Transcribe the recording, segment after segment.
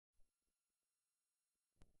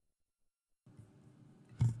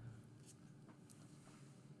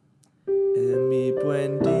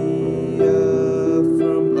Buendia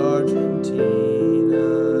from Argentina.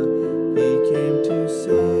 He came to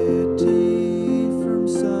City from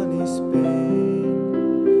sunny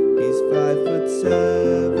Spain. He's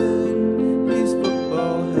 5'7", he's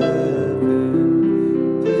football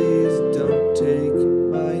heaven. Please don't take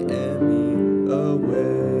Miami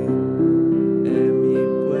away. Emi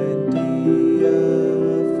Buendia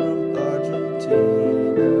from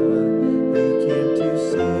Argentina. He came to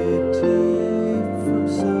City from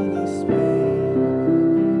sunny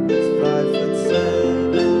Spain. He's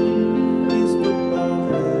 5'7", he's football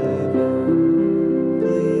heaven.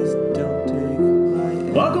 Please don't take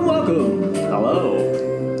Miami. Welcome.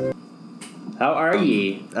 Hello. How are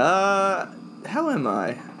ye? How am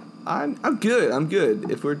I? I'm good. I'm good.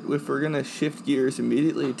 If we're gonna shift gears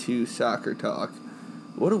immediately to soccer talk,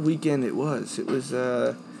 what a weekend it was! It was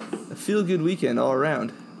a feel-good weekend all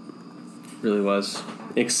around. Really was.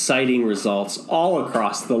 Exciting results all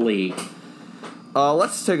across the league.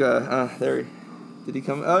 Let's take a. There. Did he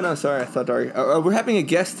come? Oh no, sorry. I thought we're having a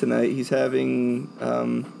guest tonight. He's having.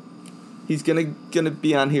 He's gonna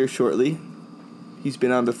be on here shortly. He's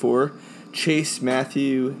been on before. Chase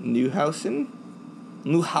Matthew Newhausen.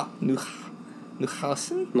 Newhausen.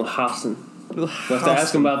 We'll have to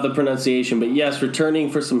ask him about the pronunciation, but yes, returning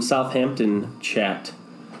for some Southampton chat.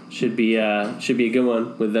 Should be a good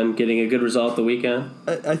one with them getting a good result the weekend.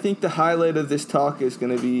 I think the highlight of this talk is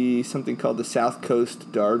going to be something called the South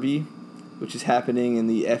Coast Derby, which is happening in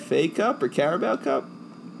the FA Cup or Carabao Cup,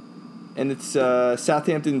 and it's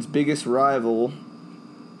Southampton's biggest rival.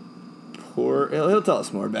 He'll tell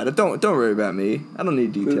us more about it. Don't worry about me. I don't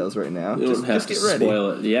need details right now. You don't have to get ready.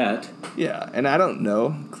 spoil it yet. Yeah, and I don't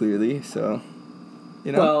know clearly, so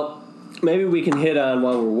you know. Well, maybe we can hit on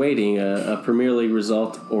while we're waiting a Premier League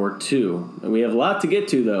result or two. And we have a lot to get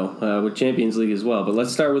to though with Champions League as well. But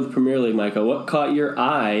let's start with the Premier League, Michael. What caught your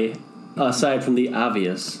eye aside from the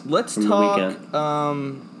obvious? The weekend?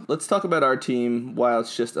 Let's talk about our team while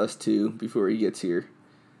it's just us two before he gets here.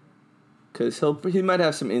 Because he might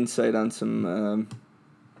have some insight on some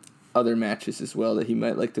other matches as well that he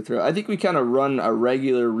might like to throw. I think we kind of run a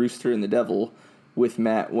regular Rooster and the Devil with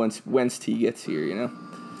Matt once he gets here, you know?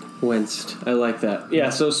 Winced. I like that. Yeah,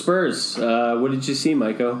 so Spurs. What did you see,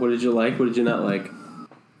 Michael? What did you like? What did you not like?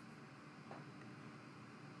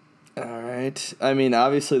 All right. I mean,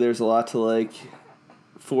 obviously there's a lot to like.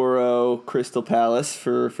 4-0 Crystal Palace,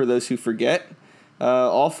 for those who forget.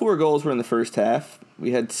 All 4 goals were in the first half.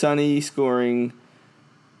 We had Sonny scoring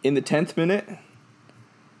in the 10th minute.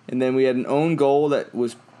 And then we had an own goal that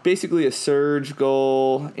was basically a surge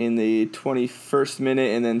goal in the 21st minute.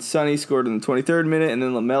 And then Sonny scored in the 23rd minute. And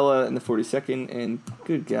then Lamela in the 42nd. And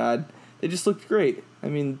good God, they just looked great. I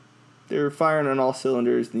mean, they were firing on all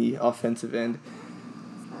cylinders in the offensive end.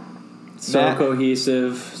 So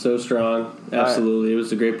cohesive, so strong. Absolutely. It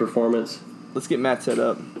was a great performance. Let's get Matt set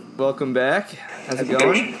up. Welcome back. How's it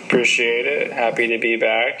going? Appreciate it. Happy to be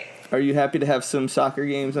back. Are you happy to have some soccer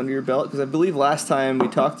games under your belt? Because I believe last time we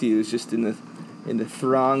talked to you was just in the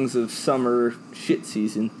throngs of summer shit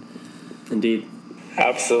season. Indeed.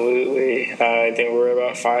 Absolutely. I think we're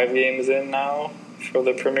about 5 games in now for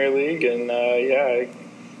the Premier League, and I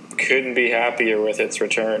couldn't be happier with its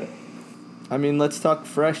return. I mean, let's talk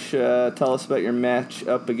fresh. Tell us about your match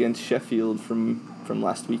up against Sheffield from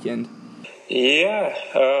last weekend. Yeah.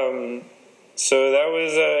 So that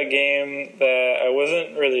was a game that I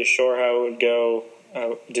wasn't really sure how it would go.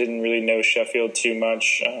 I didn't really know Sheffield too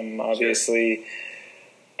much. Obviously,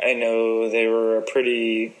 I know they were a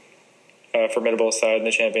pretty formidable side in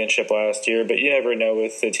the championship last year, but you never know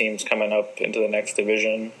with the teams coming up into the next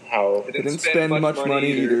division how they didn't spend much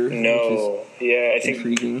money either. No. Yeah, I think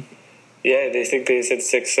intriguing. Yeah, they think they said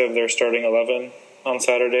 6 of their starting 11 on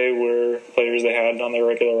Saturday were players they had on their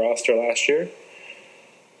regular roster last year.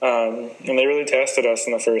 And they really tested us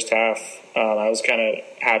in the first half. I was kind of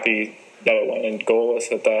happy that it went in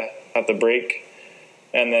goalless at the break.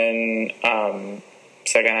 And then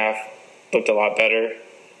second half looked a lot better.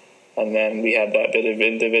 And then we had that bit of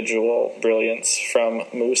individual brilliance from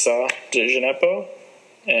Musa de Gineppo.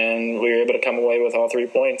 And we were able to come away with all 3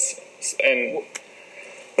 points. And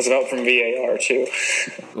was an help from VAR too.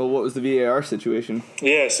 Well, what was the VAR situation?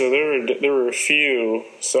 Yeah, so there were a few.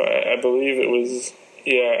 So I believe it was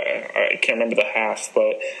I can't remember the half,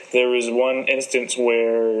 but there was one instance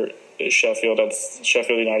where Sheffield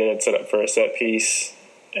United had set up for a set piece,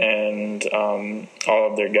 and all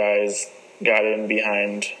of their guys got in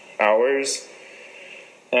behind ours.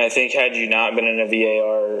 And I think had you not been in a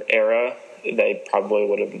VAR era, they probably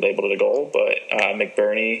would have labeled it a goal. But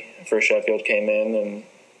McBurney for Sheffield came in and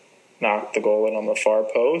knocked the goal in on the far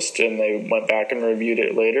post, and they went back and reviewed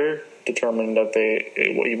it later, determined that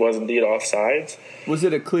he was indeed offsides. Was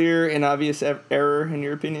it a clear and obvious error, in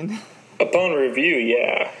your opinion? Upon review,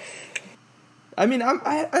 yeah. I mean,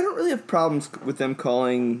 I don't really have problems with them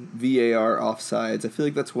calling VAR offsides. I feel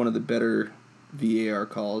like that's one of the better VAR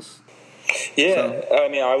calls. Yeah, So. I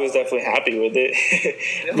mean, I was definitely happy with it.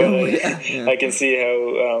 But yeah. I can see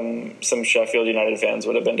how some Sheffield United fans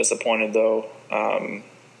would have been disappointed, though.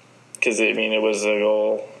 Because, I mean, it was a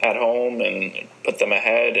goal at home and put them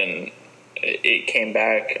ahead, and it came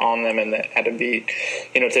back on them and had to be,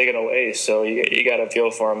 taken away. So you got to feel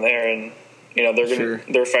for them there. And,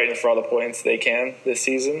 they're fighting for all the points they can this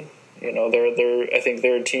season. I think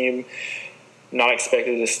they're a team not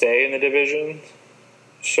expected to stay in the division.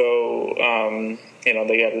 So, they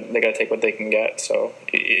got to take what they can get. So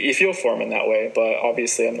you feel for them in that way. But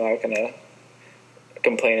obviously I'm not going to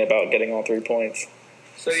complain about getting all 3 points.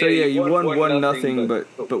 So you won 1-0, but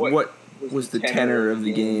what was the tenor of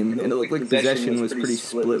the game? And it looked like possession was pretty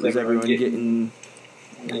split. Was everyone getting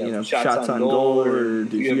shots on goal, or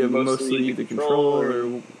did you have mostly the control,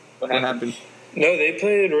 or what happened? No, they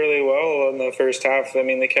played really well in the first half. I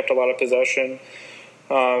mean, they kept a lot of possession.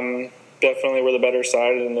 Definitely were the better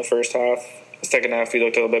side in the first half. The second half, we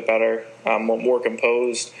looked a little bit better, more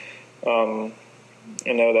composed. I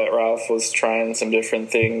know that Ralph was trying some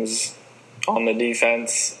different things on the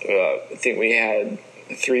defense. I think we had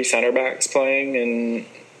 3 center backs playing and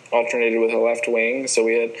alternated with a left wing. So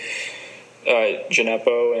we had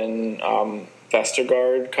Gineppo and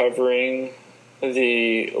Vestergaard covering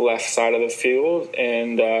the left side of the field.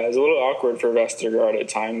 And it was a little awkward for Vestergaard at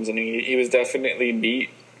times. And he was definitely beat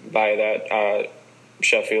by that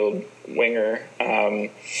Sheffield winger on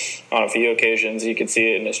a few occasions. You could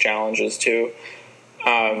see it in his challenges too.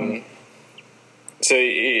 So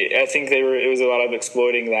I think it was a lot of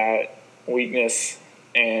exploiting that weakness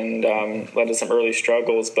and led to some early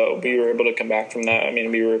struggles, but we were able to come back from that. I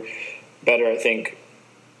mean, we were better, I think,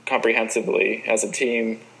 comprehensively as a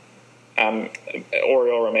team. Oriol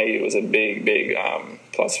Romeu was a big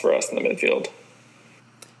plus for us in the midfield.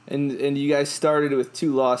 And you guys started with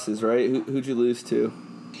 2 losses, right? Who'd you lose to?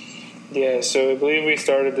 Yeah, so I believe we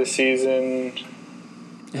started the season.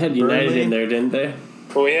 They had United in there, didn't they?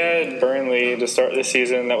 Well, we had Burnley to start the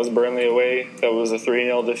season. That was Burnley away. That was a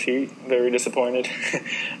 3-0 defeat. Very disappointed.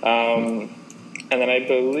 And then I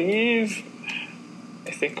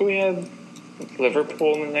think we had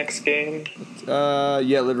Liverpool in the next game.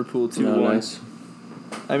 Liverpool 2-1. Oh, nice.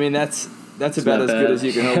 I mean, that's about as good as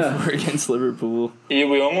you can hope for against Liverpool. Yeah,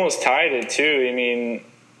 we almost tied it too. I mean,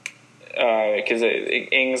 because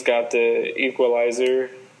Ings got the equalizer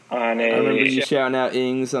on a. I remember you shouting out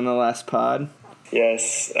Ings on the last pod.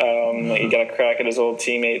 Yes, he got a crack at his old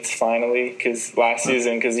teammates finally. Because last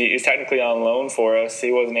season, because he was technically on loan for us,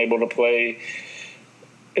 he wasn't able to play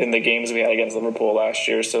in the games we had against Liverpool last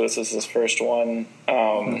year. So this is his first one.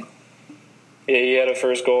 He had a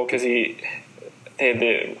first goal because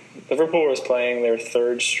Liverpool was playing their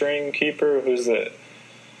third string keeper. Who's it?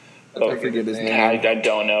 I forget his name. I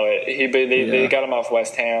don't know it. They got him off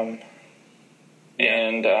West Ham,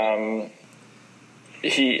 and I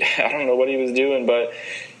don't know what he was doing, but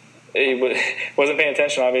he wasn't paying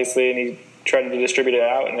attention, obviously, and he tried to distribute it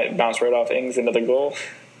out, and it bounced right off Ings into the goal.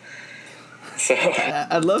 So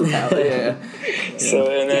I love that. Yeah. So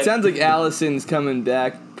and then, it sounds like Allison's coming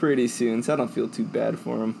back pretty soon, so I don't feel too bad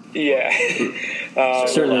for him. Yeah.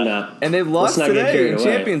 Certainly not. And they lost today in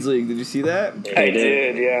Champions League. Did you see that? I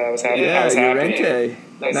did. Yeah, I was happy. Yeah, happy. Llorente,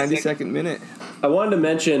 92nd minute. I wanted to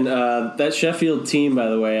mention that Sheffield team, by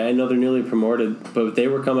the way. I know they're newly promoted, but they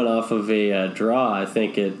were coming off of a draw, I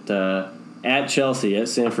think, at Chelsea at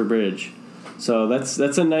Stamford Bridge. So that's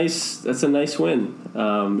a nice win.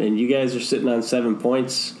 And you guys are sitting on 7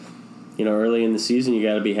 points. Early in the season, you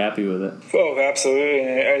got to be happy with it. Oh,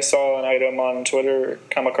 absolutely. I saw an item on Twitter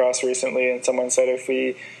come across recently, and someone said if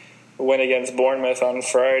we win against Bournemouth on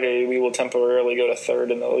Friday, we will temporarily go to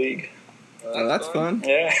 3rd in the league. Oh, that's fun.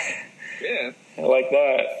 Yeah. Yeah. I like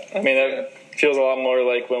that. I mean, that feels a lot more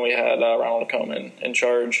like when we had Ronald Koeman in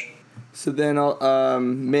charge. So then,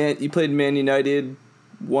 you played Man United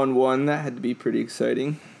 1-1. That had to be pretty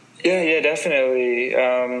exciting. Yeah, definitely.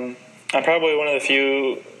 I'm probably one of the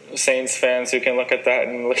few Saints fans who can look at that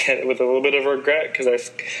and look at it with a little bit of regret, because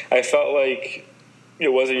I felt like it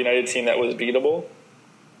was a United team that was beatable.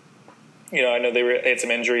 I know they had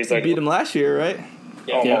some injuries. You beat them last year, right?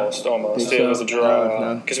 Almost. It was a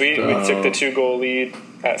draw. Because we took the 2-goal lead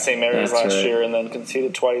at St. Mary's last year and then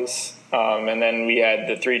conceded twice. And then we had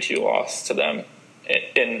the 3-2 loss to them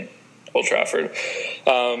in Old Trafford.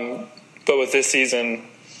 But with this season,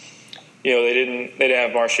 they didn't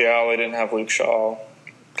have Martial, they didn't have Luke Shaw.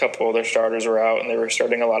 A couple of their starters were out, and they were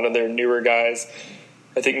starting a lot of their newer guys.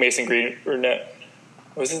 I think Mason Greenwood.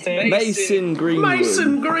 What's his name? Mason Greenwood.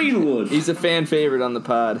 Mason Greenwood. He's a fan favorite on the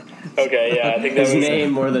pod. Okay, yeah, I think that his was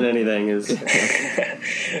name more than anything is.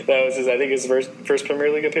 that was his first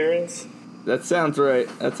Premier League appearance. That sounds right.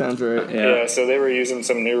 Yeah, so they were using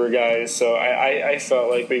some newer guys. So I felt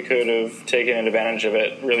like we could have taken advantage of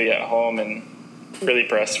it really at home and really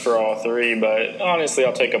pressed for all three. But honestly,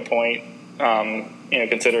 I'll take a point,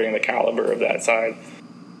 considering the caliber of that side.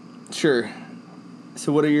 Sure.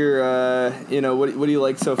 So what are your, what do you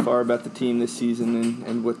like so far about the team this season,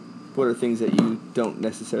 and what are things that you don't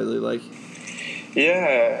necessarily like?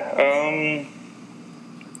 Yeah.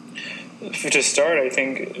 To start, I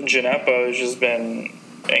think Gineppo has just been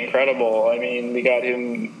incredible. I mean, we got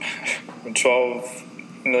him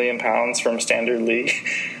 £12 million from Standard League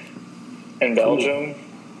in Belgium.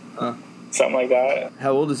 Something like that.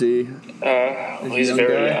 How old is he? He's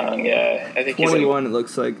very young, yeah. I think 21, it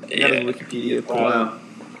looks like. I got his Wikipedia. Wow.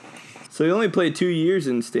 So he only played 2 years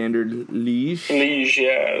in Standard Liège. Liège,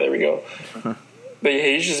 yeah, there we go. But yeah,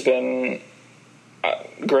 he's just been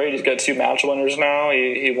great. He's got 2 match winners now.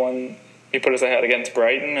 He won. He put us ahead against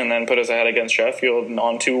Brighton, and then put us ahead against Sheffield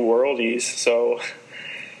on 2 worldies. So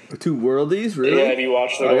 2 worldies, really? Yeah, have you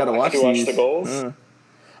watched the? I gotta watch have you watched these. the goals?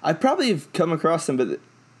 I probably have come across them, but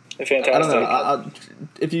fantastic. I don't know.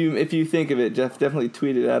 If you think of it, Jeff, definitely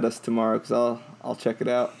tweet it at us tomorrow because I'll check it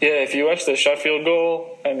out. Yeah, if you watch the Sheffield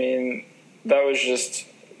goal, I mean, that was just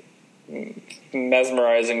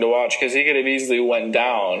mesmerizing to watch because he could have easily went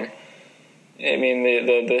down. I mean,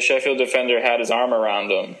 the Sheffield defender had his arm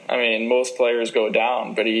around him. I mean, most players go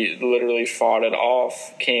down, but he literally fought it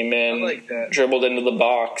off, came in, dribbled into the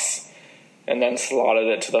box, and then slotted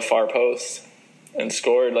it to the far post and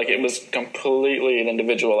scored. Like, it was completely an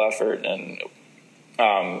individual effort. And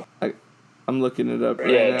I'm looking it up right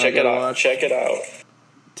now. Yeah, check it out. Check it out.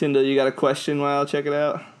 Tyndall, you got a question while I'll check it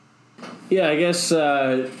out? Yeah, I guess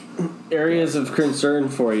areas of concern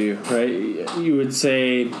for you, right? You would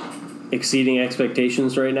say exceeding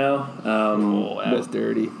expectations right now. That's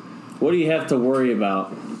dirty. What do you have to worry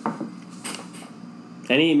about?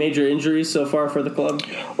 Any major injuries so far for the club?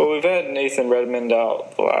 Well, we've had Nathan Redmond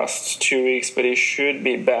out the last 2 weeks, but he should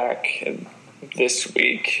be back this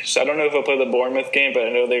week. So I don't know if he'll play the Bournemouth game, but I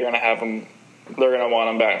know they're going to have him. They're going to want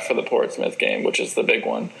him back for the Portsmouth game, which is the big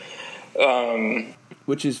one.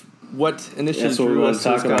 Which is what initially drew drew us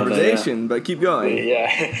us to to this this conversation, yeah. But keep going.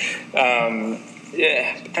 Yeah.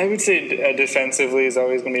 Yeah, I would say defensively is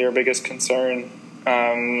always going to be our biggest concern.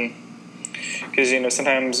 Because,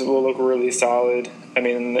 sometimes we'll look really solid. I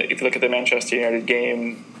mean, if you look at the Manchester United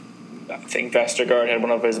game, I think Vestergaard had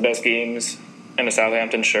one of his best games in a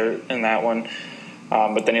Southampton shirt in that one.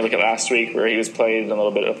 But then you look at last week where he was played in a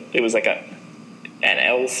little bit of, it was like an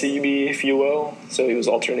LCB, if you will. So he was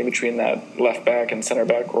alternating between that left back and center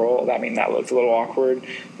back role. I mean, that looked a little awkward.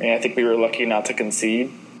 I mean, I think we were lucky not to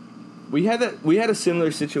concede. We had a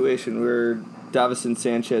similar situation where Davison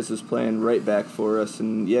Sanchez was playing right back for us,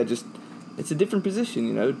 and it's a different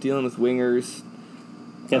position, dealing with wingers.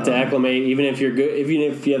 You have to acclimate, even if you're good, even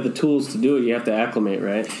if you have the tools to do it, you have to acclimate,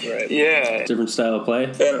 right? Right. Yeah. Different style of play.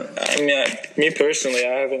 I mean, me personally,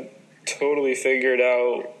 I haven't totally figured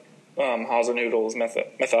out Hasenhutl's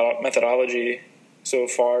methodology so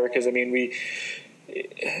far because we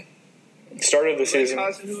started the season.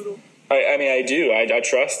 I do. I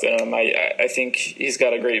trust him. I think he's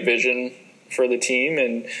got a great vision for the team,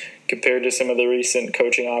 and compared to some of the recent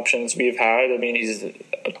coaching options we've had, he's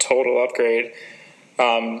a total upgrade.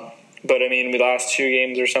 But the last 2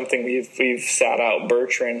 games or something, we've sat out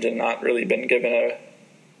Bertrand and not really been given a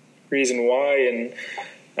reason why.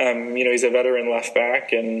 And he's a veteran left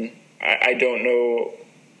back, and I don't know,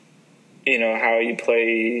 how you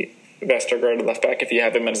play Vestergaard at left back if you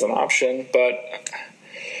have him as an option, but.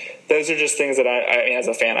 Those are just things that I as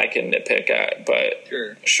a fan, I can nitpick at. But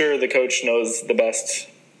sure, the coach knows the best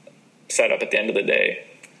setup at the end of the day.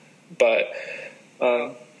 But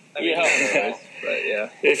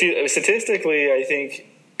if statistically, I think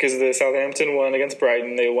because the Southampton won against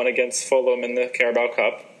Brighton, they won against Fulham in the Carabao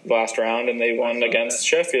Cup last round, and they won against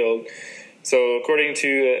Sheffield. So according to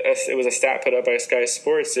it was a stat put up by Sky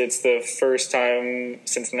Sports. It's the first time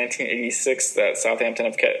since 1986 that Southampton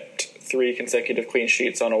have kept 3 consecutive clean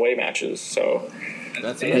sheets on away matches. So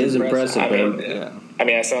that is impressive.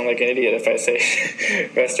 I sound like an idiot if I say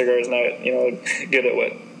Vestergaard is not good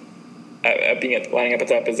at lining up at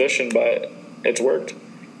that position, but it's worked.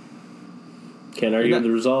 Can't argue with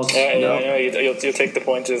the results. Yeah, No. I know. You'll take the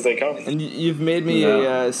points as they come. And you've made me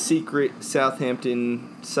No. a secret Southampton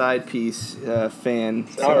side piece fan.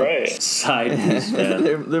 So All right. Side piece,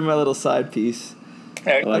 man. they're my little side piece.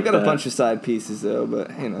 Yeah, like I've got that. a bunch of side pieces though, but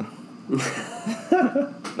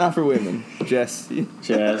not for women. Jess.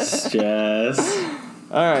 Jess.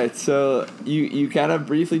 All right, so you kind of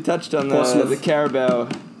briefly touched on Portsmouth. the Carabao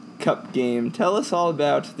Cup game. Tell us all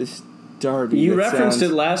about this derby. You that referenced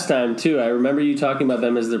sounds- it last time too. I remember you talking about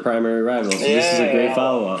them as their primary rivals. So this is a great Yeah.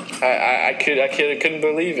 follow-up. I couldn't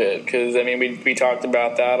believe it because I mean we talked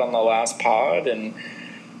about that on the last pod and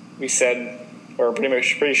we said, or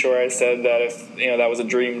pretty sure I said that if that was a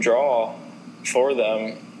dream draw for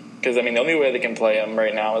them because I mean the only way they can play them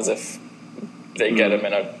right now is if they get them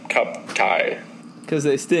in a cup tie. Because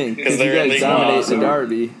they stink. 'Cause Because you they're in guys League dominate One, the so-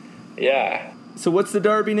 derby. Yeah, So what's the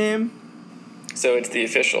derby name? so it's the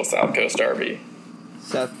official South Coast Derby.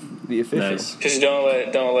 The official. Nice. Because don't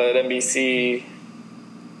let NBC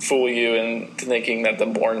fool you into thinking that the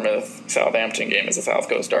Bournemouth Southampton game is a South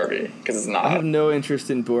Coast Derby because it's not. I have no interest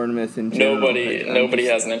in Bournemouth in general. Nobody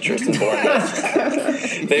has an interest in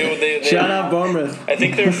Bournemouth. they Shout out Bournemouth. I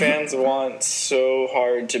think their fans want so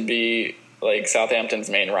hard to be like Southampton's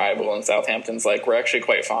main rival, and Southampton's like, we're actually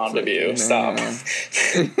quite fond of you. Nah. Stop.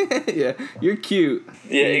 Yeah, you're cute.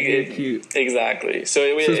 Yeah, You're cute. Exactly. So,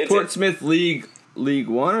 So is it's Portsmouth League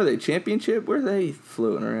One? Are they Championship? Where are they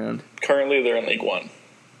floating around? currently they're in League One.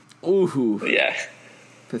 Ooh, Yeah.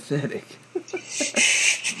 pathetic.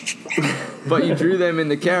 But you drew them in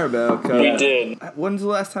the Carabao Cup. We did. When's the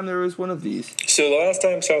last time there was one of these? So the last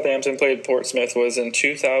time Southampton played Portsmouth was in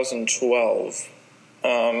 2012.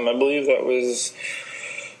 I believe that was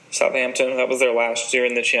Southampton. That was their last year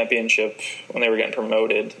in the championship when they were getting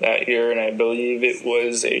promoted that year, and I believe it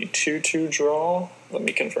was a 2-2 draw. Let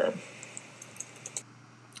me confirm.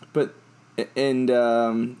 But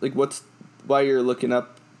like, what's while you're looking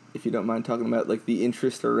up, if you don't mind talking about like the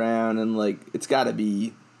interest around and like it's gotta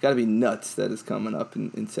be nuts that is coming up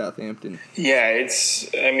in Southampton. Yeah,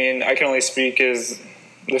 I mean, I can only speak as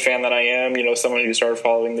the fan that I am, someone who started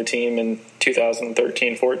following the team in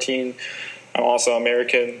 2013-14. I'm also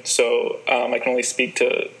American, so I can only speak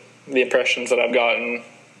to the impressions that I've gotten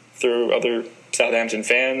through other Southampton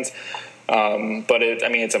fans. But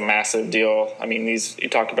it's a massive deal. I mean, you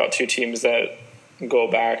talk about two teams that go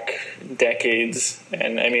back decades,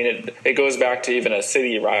 and I mean, it goes back to even a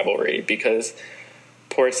city rivalry because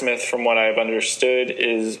Portsmouth, from what I've understood,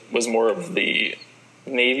 was more of the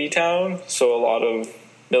Navy town, so a lot of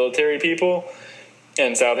military people,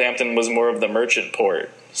 and Southampton was more of the merchant port.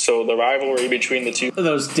 So the rivalry between the two.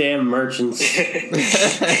 Those damn merchants.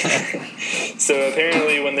 So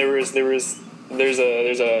apparently, when there's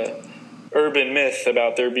a urban myth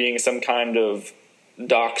about there being some kind of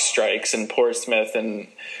dock strikes in Portsmouth, and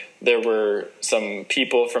there were some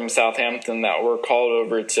people from Southampton that were called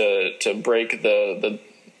over to break the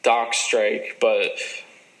dock strike. But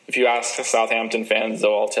if you ask the Southampton fans,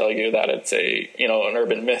 they'll all tell you that it's an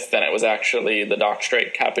urban myth, and it was actually the dock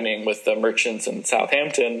strike happening with the merchants in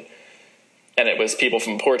Southampton, and it was people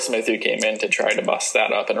from Portsmouth who came in to try to bust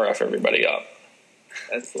that up and rough everybody up.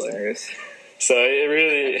 That's hilarious. So it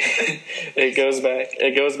really it goes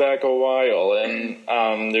back a while,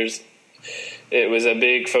 and it was a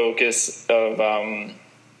big focus of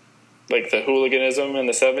like the hooliganism in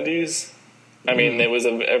the 70s. I mean, it was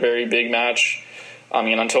a very big match. I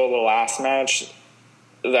mean, until the last match,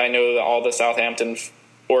 I know that all the Southampton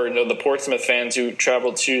the Portsmouth fans who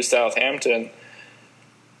traveled to Southampton,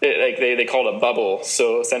 they called it a bubble.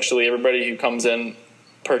 So essentially, everybody who comes in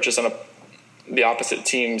purchasing the opposite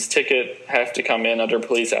team's ticket have to come in under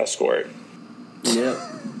police escort. Yep.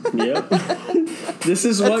 This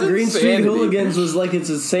is what That's Green Street insanity. Hooligans was like. It's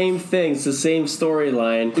the same thing. It's the same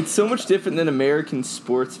storyline. It's so much different than American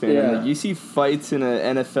sports fan. Yeah. Like, you see fights in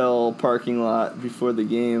an NFL parking lot before the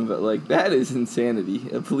game, but like that is insanity.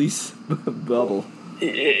 A police bubble.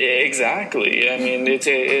 Exactly. I mean,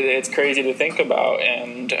 it's crazy to think about.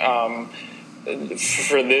 And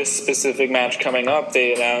for this specific match coming up,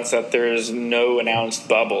 they announced that there's no announced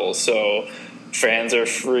bubble. So fans are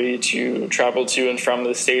free to travel to and from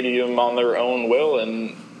the stadium on their own will.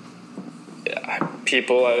 And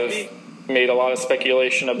people have made a lot of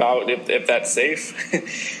speculation about if that's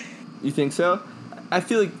safe. You think so? I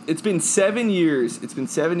feel like it's been 7 years. It's been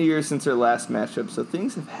 7 years since our last matchup, so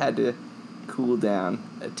things have had to cool down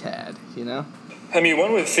a tad, I mean,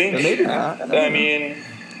 one would think. But maybe not. I mean,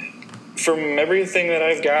 from everything that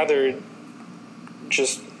I've gathered,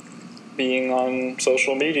 just being on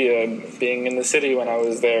social media, being in the city when I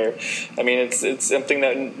was there, I mean, it's something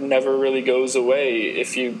that never really goes away.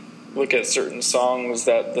 If you look at certain songs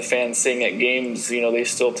that the fans sing at games, they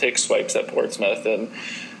still take swipes at Portsmouth, and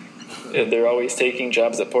they're always taking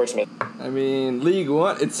jabs at Portsmouth. I mean, League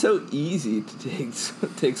One, it's so easy to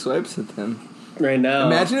take swipes at them. Right now.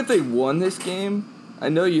 Imagine if they won this game. I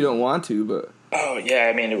know you don't want to, but... Oh, yeah,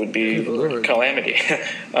 I mean, it would be Lord. calamity.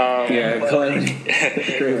 Calamity.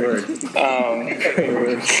 Great word. Great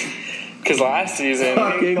word. Because last season...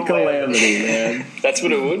 Fucking calamity, man. That's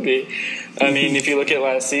what it would be. I mean, if you look at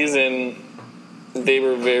last season, they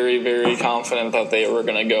were very, very confident that they were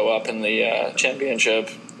going to go up in the championship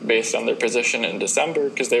based on their position in December,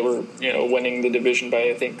 because they were, winning the division by,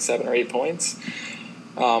 I think, 7 or 8 points.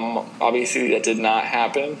 Obviously, that did not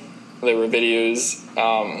happen. There were videos,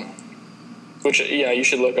 which, you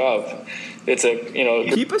should look up. It's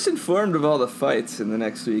Keep us informed of all the fights in the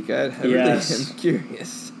next week. I really am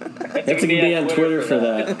curious. Have to be on Twitter for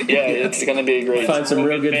that. Yeah, it's going to be a great... Find some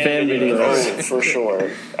real good fan videos. Oh, for sure.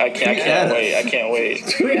 I can't wait.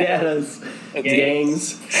 Tweet at us.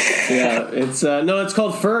 Gangs. Yeah, it's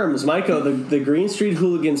called Firms. Myko, the Green Street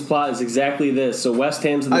Hooligans plot is exactly this. So West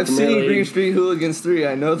Ham's in the I've Premier seen League. Green Street Hooligans 3.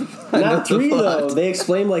 I know the Not 3, plot. though. They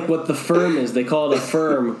explain, what the firm is. They call it a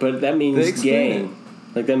firm, but that means gang.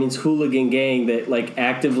 That means hooligan gang that,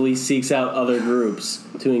 actively seeks out other groups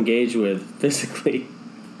to engage with physically.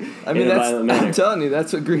 I mean, I'm telling you,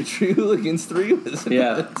 that's what Green Street Hooligans 3 was about.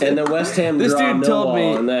 Yeah, and the West Ham This draw dude told me-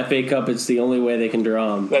 Millwall in the FA Cup. It's the only way they can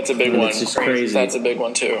draw them. That's a big one. It's just crazy. That's a big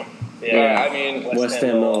one, too. Yeah, I mean... West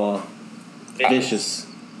Ham Millwall. Vicious.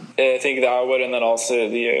 I think that would, and then also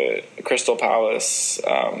the Crystal Palace.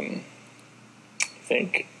 I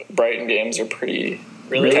think Brighton games are pretty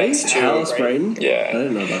intense too. Palace, Brighton? Yeah, I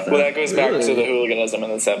didn't know about that. Well, that goes back to Really? the hooliganism in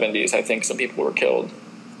the 70s. I think some people were killed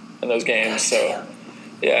in those games. So,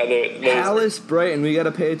 yeah, Palace, Brighton, we got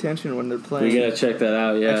to pay attention when they're playing. We gotta check that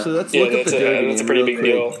out. Yeah. Actually, let's look up the derby. that's a pretty real big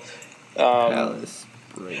quick. deal. Palace,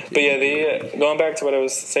 Brighton. But yeah, going back to what I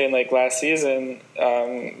was saying, last season,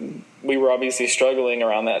 we were obviously struggling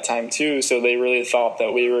around that time too. So they really thought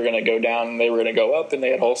that we were going to go down and they were going to go up, and they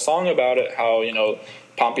had a whole song about it. How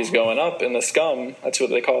Pompey's going up in the scum. That's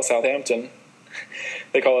what they call Southampton.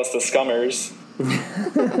 They call us the Scummers.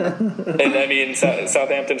 And I mean,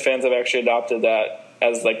 Southampton fans have actually adopted that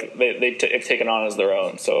as they've taken on as their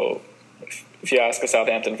own. So if you ask a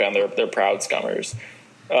Southampton fan, they're proud Scummers.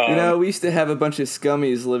 We used to have a bunch of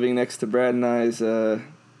scummies living next to Brad and I's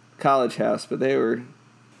college house, but they were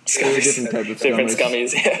a different type of different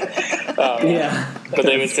scummers. scummies. Yeah. But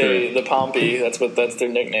they would say the Pompey. That's their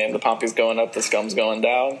nickname. The Pompey's going up, the Scum's going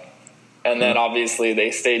down. And then obviously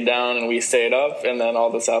they stayed down and we stayed up, and then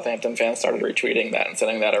all the Southampton fans started retweeting that and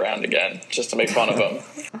sending that around again just to make fun of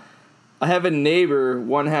them. I have a neighbor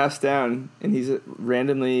one house down, and he's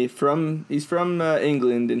randomly from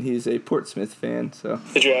England, and he's a Portsmouth fan. So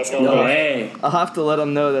Did you ask him? No way. I'll have to let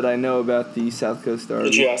him know that I know about the South Coast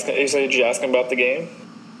Derby. Did you ask him about the game?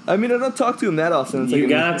 I mean, I don't talk to him that often. It's You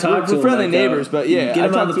gotta talk to we're him, friendly Myko. neighbors, but yeah, Get I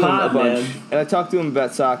him talk on the to him pod, a bunch, man. and I talk to him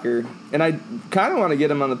about soccer, and I kind of want to get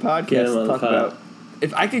him on the podcast Get him on to the talk pod. about.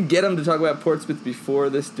 If I could get him to talk about Portsmouth before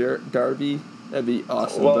this derby, that'd be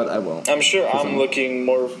awesome. Well, but I won't. I'm sure I'm looking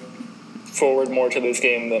forward more to this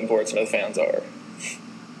game than Portsmouth fans are.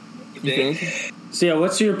 You think? So yeah,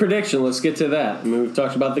 what's your prediction? Let's get to that. I mean, we've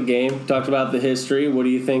talked about the game, talked about the history. What do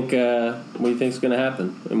you think? What do you think's going to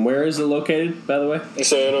happen? And where is it located, by the way?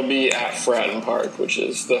 So it'll be at Fratton Park, which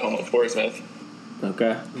is the home of Portsmouth.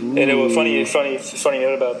 Okay. And it was funny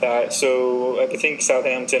note about that. So I think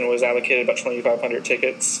Southampton was allocated about 2,500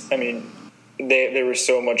 tickets. I mean, there was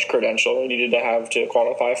so much credential you needed to have to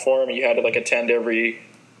qualify for them. You had to attend every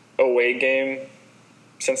away game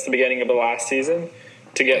since the beginning of the last season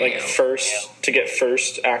to get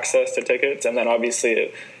first access to tickets, and then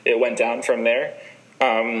obviously it went down from there.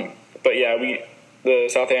 But yeah, the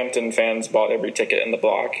Southampton fans bought every ticket in the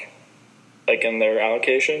block, in their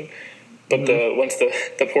allocation. But once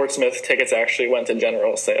the Portsmouth tickets actually went to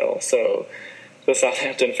general sale, so the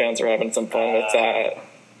Southampton fans were having some fun with that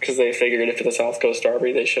because they figured if it's a South Coast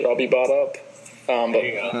Derby, they should all be bought up.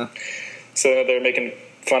 So they're making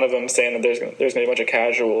fun of them, saying that there's going to be a bunch of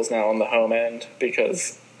casuals now on the home end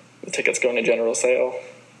because the tickets go into general sale.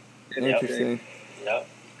 Interesting. Yep.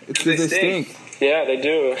 It's because they stink. Yeah, they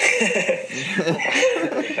do.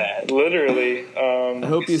 Literally. I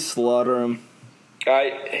hope you slaughter them.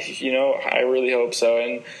 I really hope so.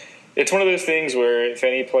 And it's one of those things where if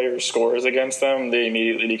any player scores against them, they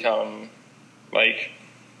immediately become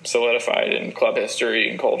solidified in club history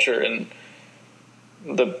and culture, and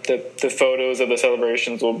the photos of the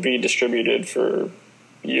celebrations will be distributed for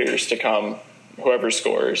years to come. Whoever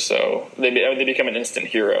scores, so they become an instant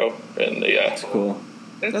hero in the Cool.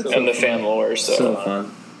 That's and the fan lore. So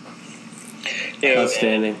fun. You know,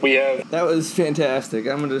 Outstanding. we have That was fantastic.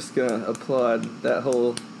 I'm just gonna applaud that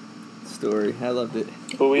whole story. I loved it.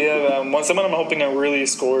 someone I'm hoping that really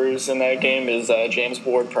scores in that game is James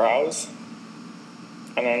Ward-Prowse.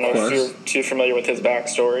 I don't know Of if course. you're too familiar with his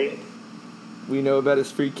backstory. We know about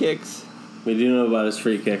his free kicks. We do know about his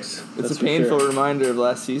free kicks. It's That's a for painful sure. reminder of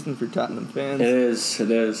last season for Tottenham fans. It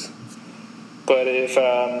is. But if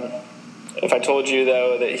I told you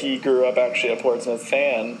though that he grew up actually a Portsmouth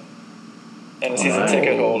fan and a season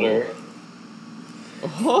ticket holder,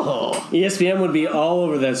 Oh, ESPN would be all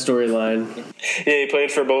over that storyline. yeah, he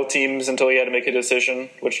played for both teams until he had to make a decision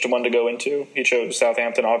which one to go into. He chose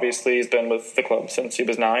Southampton. Obviously, he's been with the club since he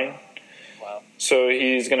was 9. Wow. So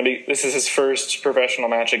this is his first professional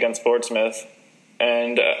match against Portsmouth.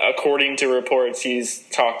 And according to reports, he's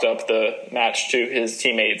talked up the match to his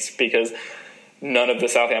teammates because none of the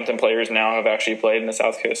Southampton players now have actually played in the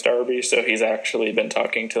South Coast Derby. So he's actually been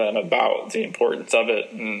talking to them about the importance of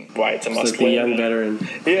it and why it's a It's like must the win. young veteran.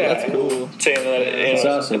 Yeah, that's cool. saying that That's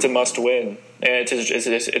awesome. it's a must win, and it's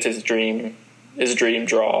his dream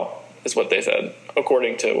draw is what they said,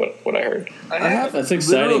 according to what I heard. I have That's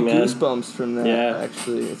exciting, literal man. goosebumps from that. Yeah.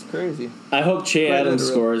 Actually, it's crazy. I hope Che Right Adams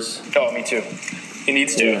under it. scores. Oh, me too. He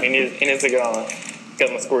needs to. Yeah. He needs to get on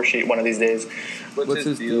the score sheet one of these days. What's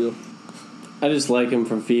his deal? I just like him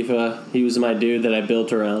from FIFA. He was my dude that I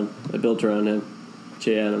built around. I built around him,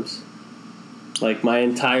 Che Adams. Like my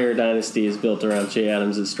entire dynasty is built around Che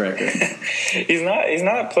Adams as striker. He's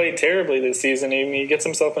not played terribly this season. He gets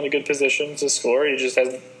himself in a good position to score. He just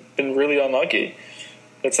has been really unlucky.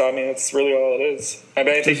 That's really all it is. I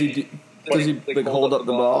mean, I Does think he hold up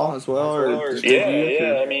the ball as well, or just Yeah, distribute,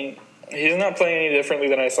 yeah. or- I mean, he's not playing any differently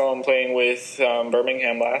than I saw him playing with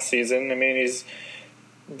Birmingham last season. I mean, he's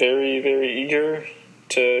very, very eager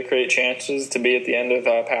to create chances, to be at the end of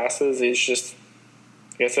passes. He's just,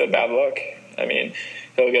 like I said, bad luck. I mean,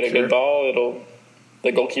 he'll get a Sure. good ball.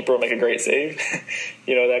 The goalkeeper will make a great save,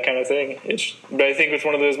 that kind of thing. But I think it's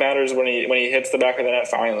one of those matters when he hits the back of the net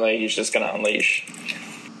finally, he's just going to unleash.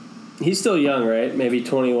 He's still young, right? Maybe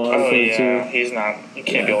 21, Oh 22. yeah, he's not. He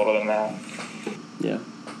can't be Yeah. older than that. Yeah.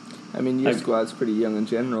 I mean, your I- squad's pretty young in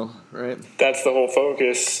general, right? That's the whole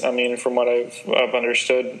focus. I mean, from what I've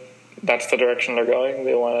understood, that's the direction they're going.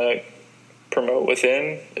 They want to promote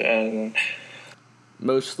within, and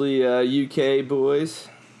Mostly UK boys.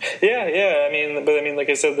 yeah. I mean, like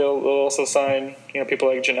I said, they'll also sign people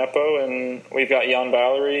like Gineppo, and we've got Jan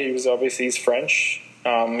Valery, who's obviously he's French.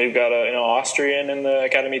 We've got a Austrian in the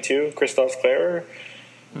academy too, Christoph Klärer.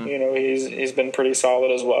 He's been pretty solid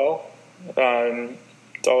as well.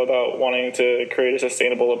 It's all about wanting to create a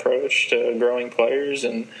sustainable approach to growing players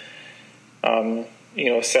and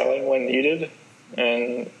selling when needed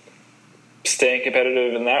and staying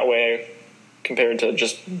competitive in that way compared to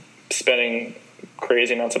just spending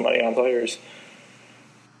crazy amounts of money on players.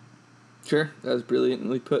 Sure, that was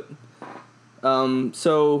brilliantly put.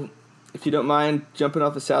 So, if you don't mind jumping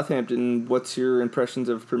off of Southampton, what's your impressions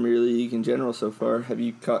of Premier League in general so far? Have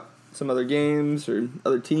you caught some other games or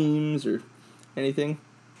other teams or anything?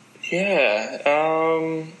 Yeah,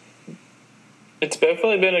 it's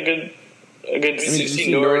definitely been a good I mean, did you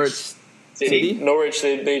see Norwich City? Norwich.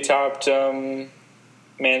 They topped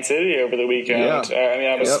Man City over the weekend. Yeah.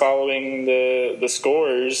 I was Yep. following the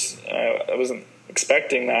scores. I wasn't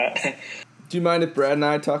expecting that. Do you mind if Brad and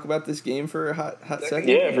I talk about this game for a hot second?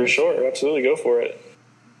 Yeah, for sure. Absolutely, go for it.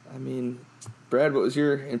 I mean, Brad, what was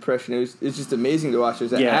your impression? It's just amazing to watch.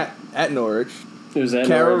 It was Yeah. at Norwich. It was at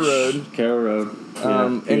Carrow Norwich. Road. Carrow Road. Yeah,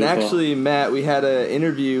 And beautiful. actually, Matt, we had an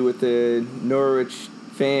interview with the Norwich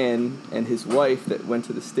fan and his wife that went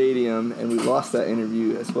to the stadium, and we lost that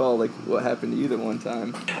interview as well. Like, what happened to you that one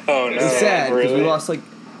time? Oh no, It was sad because really? we lost, like,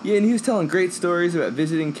 yeah, and he was telling great stories about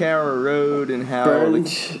visiting Carrow Road and how,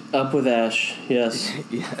 Burned up with ash. Yes.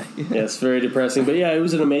 yeah. Yes, very depressing. But yeah, it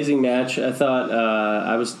was an amazing match. I thought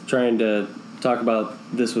I was trying to talk about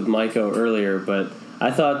this with Maiko earlier, but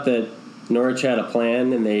I thought that Norwich had a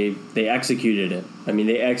plan and they executed it. I mean,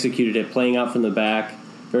 they executed it, playing out from the back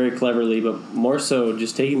very cleverly, but more so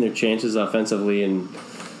just taking their chances offensively and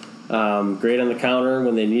great on the counter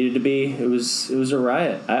when they needed to be. It was a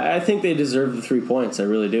riot. I think they deserved the 3 points. I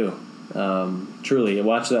really do. Truly, I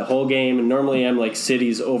watched that whole game, and normally I'm like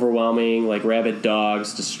City's overwhelming, like rabid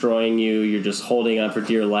dogs destroying you. You're just holding on for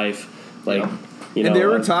dear life, like. Yeah. You know, And there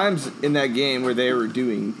were times in that game where they were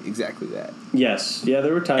doing exactly that. Yes, yeah,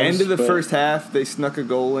 there were times. End of the but first half, they snuck a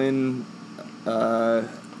goal in. I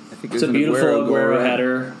think it was It's a an beautiful Aguero goal, Aguero right?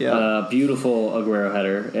 header. Yeah. Beautiful Aguero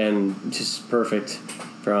header, and just perfect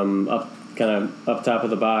from up top of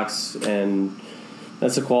the box, and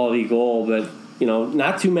That's a quality goal, but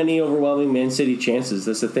not too many overwhelming Man City chances.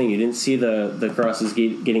 That's the thing. You didn't see the crosses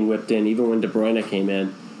getting whipped in, even when De Bruyne came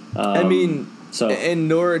in. In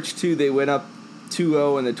Norwich too, they went up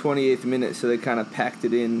 2-0 in the 28th minute, so they kind of packed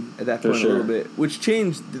it in at that point a little bit, which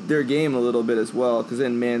changed their game a little bit as well, because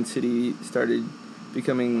then Man City started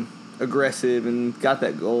becoming aggressive and got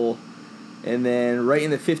that goal. And then right in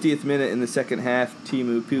the 50th minute in the second half,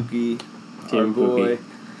 Timu Pukki, our boy,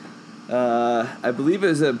 I believe it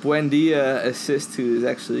was a Buendia assist, who is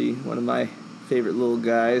actually one of my favorite little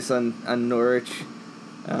guys on Norwich.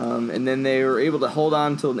 And then they were able to hold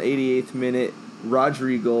on until the 88th minute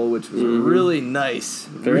Rodri goal, which was really nice.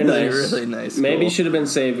 Really nice. Maybe goal. Should have been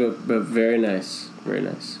saved, but very nice. Very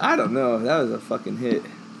nice. I don't know. That was a fucking hit.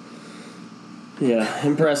 Yeah,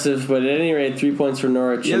 impressive. But at any rate, 3 points for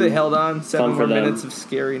Norwich. Yeah, they held on. 7 more minutes of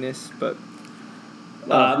scariness, but...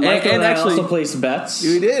 Michael and I also placed bets.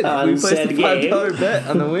 We did. We placed a $5 game. bet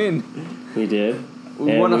on the win. We did.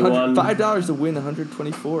 We won $5 to win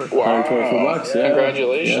 $124. Wow. $124, yeah.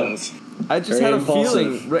 Congratulations. Yeah. I just had a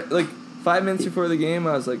feeling, like 5 minutes before the game,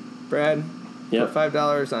 I was like, Brad, put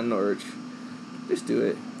 $5 on Norwich. Just do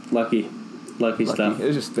it. Lucky stuff. It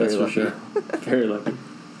was just very lucky. Sure. Very lucky.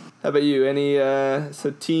 How about you? Any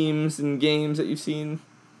teams and games that you've seen,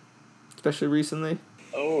 especially recently?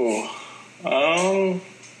 I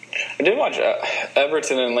did watch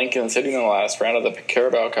Everton and Lincoln City in the last round of the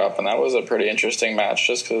Carabao Cup, and that was a pretty interesting match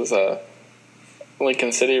just because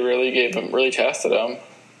Lincoln City really tested them.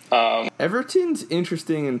 Everton's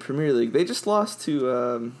interesting in Premier League. They just lost to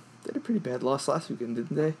they had a pretty bad loss last weekend,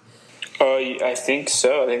 didn't they? I think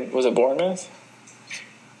so. Was it Bournemouth?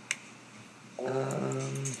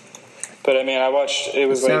 But I mean, I watched. It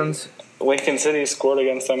was Lincoln City scored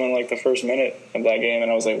against them in like the first minute of that game,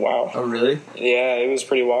 and I was like, "Wow!" Oh, really? Yeah, it was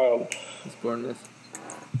pretty wild. It's Bournemouth.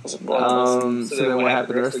 Was it Bournemouth? So then what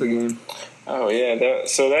happened the rest of the game? Oh yeah,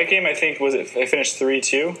 so that game I think I finished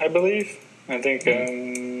 3-2, I believe. I think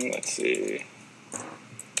let's see.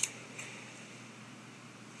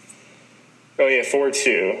 Oh yeah,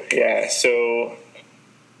 4-2. Yeah, so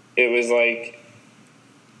it was like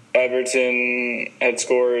Everton had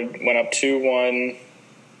scored, went up 2-1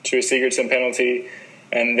 to a Sigurdsson penalty,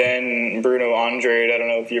 and then Bruno Andrade, I don't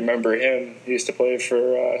know if you remember him, he used to play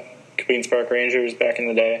for Queen's Park Rangers back in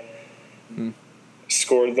the day,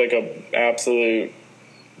 scored like a absolute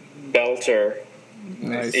belter.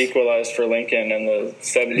 Nice. Equalized for Lincoln in the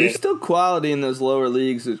 70s. There's still quality in those lower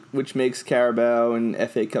leagues, which makes Carabao and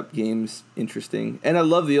FA Cup games interesting. And I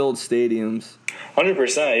love the old stadiums.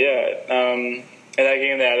 100%, yeah. And that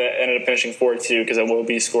game that ended up finishing 4-2 because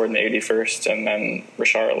Iwobi scored in the 81st and then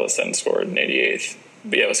Richarlison scored in the 88th.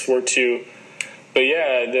 But yeah, it was 4-2. But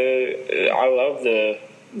yeah, I love the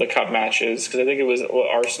cup matches because I think it was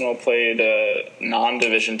Arsenal played a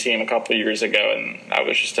non-division team a couple of years ago, and that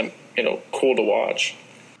was just cool to watch.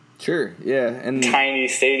 Sure, yeah, and tiny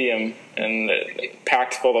stadium and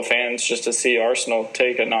packed full of fans just to see Arsenal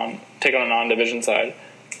take on a non-division side.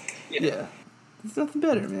 Yeah, there's nothing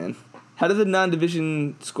better, man. How do the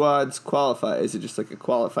non-division squads qualify? Is it just like a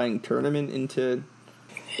qualifying tournament into?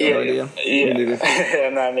 No idea.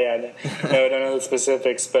 No, I don't know the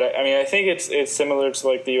specifics, but I mean, I think it's similar to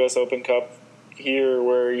like the U.S. Open Cup here,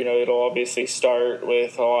 where it'll obviously start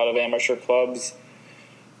with a lot of amateur clubs,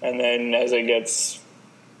 and then as it gets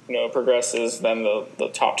progresses, then the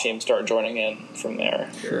top teams start joining in from there.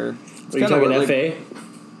 Sure. Are you talking FA?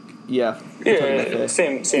 Yeah. Yeah,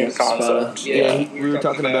 same concept. Yeah, we were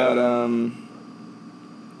talking about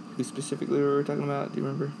who specifically we were talking about? Do you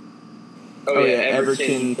remember? Oh yeah,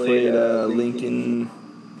 Everton played Lincoln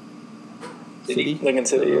City. Lincoln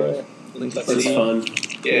City, yeah. Lincoln City. City. Fun.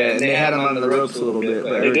 Yeah, and they had them on the ropes a little bit,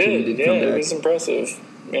 but they Everton did come back. It was impressive,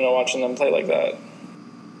 watching them play like that.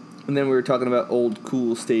 And then we were talking about old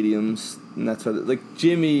cool stadiums, and that's why, like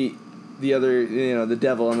Jimmy, the other, the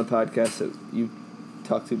devil on the podcast that you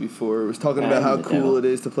talked to before, was talking about how cool it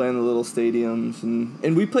is to play in the little stadiums,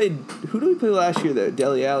 and we played. Who did we play last year that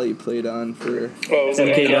Dele Alli played on for? Well, it was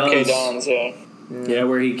MK Dons, yeah.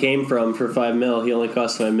 Where he came from for $5 million, he only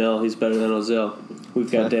cost $5 million. He's better than Ozil.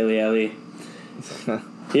 We've got Dele Alli.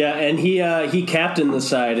 Yeah, and he captained the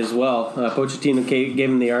side as well. Pochettino gave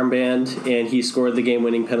him the armband, and he scored the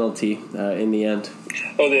game-winning penalty in the end.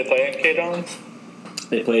 Oh, did they play MK Dons?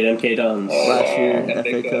 They played MK Dons last year,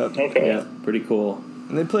 FA Cup. Okay. Yeah, pretty cool.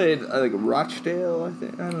 And they played like Rochdale, I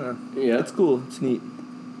think. I don't know. Yeah, it's cool. It's neat.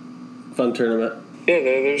 Fun tournament. Yeah,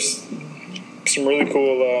 there's some really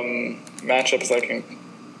cool matchups that can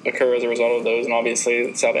occur as a result of those, and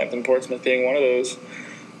obviously Southampton Portsmouth being one of those.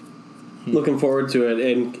 Looking forward to it.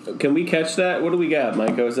 And can we catch that? What do we got,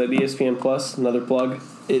 Micah? Is that ESPN Plus? Another plug?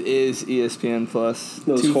 It is ESPN Plus.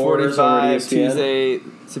 Those horrors over at 2:45 ESPN? Tuesday,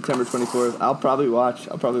 September 24th. I'll probably watch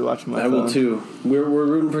on my I phone. will too. We're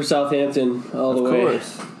rooting for Southampton all the way. Of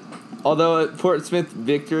course. Although at Portsmouth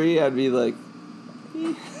victory, I'd be like,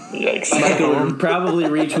 Yikes. Micah would probably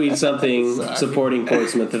retweet something supporting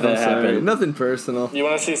Portsmouth if that sorry, happened. nothing personal. You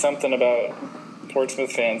want to see something about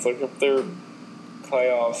Portsmouth fans? Look up their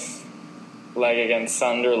playoff leg against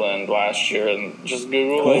Sunderland last year, and just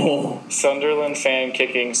Google Sunderland fan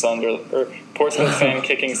kicking Sunderland or Portsmouth fan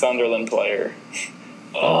kicking Sunderland player.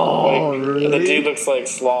 Really? The dude looks like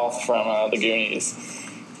Sloth from the Goonies.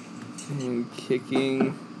 And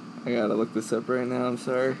kicking. I gotta look this up right now. I'm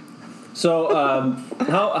sorry. So,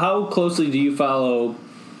 how closely do you follow,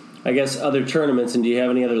 I guess, other tournaments, and do you have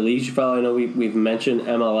any other leagues you follow? I know we've mentioned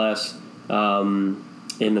MLS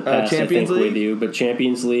in the past, Champions I think League? we do, but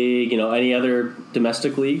Champions League, any other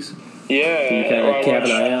domestic leagues? Yeah, You kind of have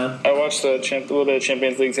an eye on? I watched a little bit of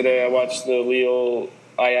Champions League today. I watched the Lille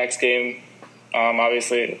Ajax game,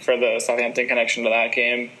 obviously for the Southampton connection to that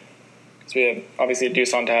game. Because we had obviously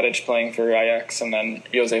Dusan Tadic playing for Ajax, and then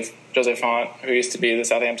Jose Font, who used to be the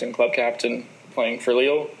Southampton club captain, playing for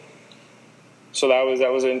Lille. So that was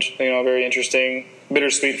very interesting,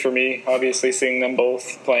 bittersweet for me, obviously seeing them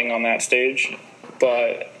both playing on that stage,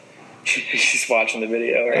 but. He's watching the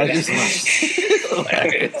video right now. The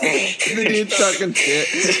dude's talking shit.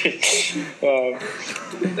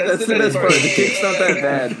 That's the best part. The kick's not that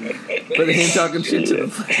bad, but him talking shit to the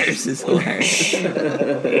players is hilarious.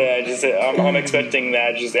 Yeah, I'm expecting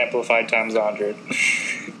that just amplified times 100.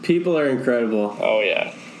 People are incredible. Oh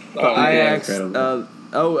yeah. Ajax. incredible.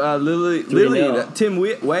 Lily. 3-0. Tim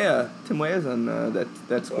Weah. Tim Weah's on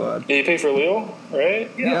that squad. Did he play for Lille?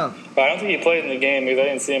 Right? Yeah. But I don't think he played in the game because I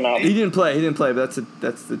didn't see him out. He didn't play, but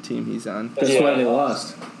that's the team he's on. That's why they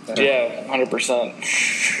lost. Yeah,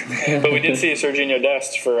 100%. But we did see Serginho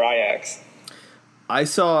Dest for Ajax.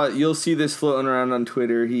 You'll see this floating around on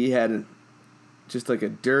Twitter. He had just like a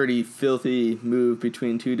dirty, filthy move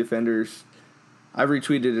between two defenders. I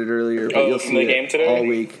retweeted it earlier, but you'll from see the it game today? all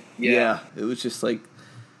week. Yeah. It was just like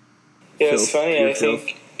Yeah, it's filth, funny. pure I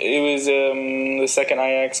think it was the second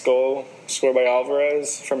Ajax goal scored by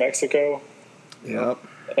Alvarez for Mexico. Yep.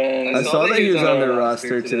 And I saw that he was on their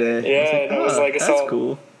roster today. Yeah, and it was like I that's saw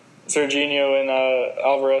cool. Serginho and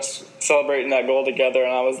Alvarez celebrating that goal together,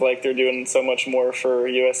 and I was like, they're doing so much more for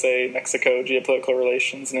USA-Mexico geopolitical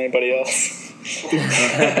relations than anybody else.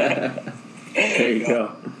 There you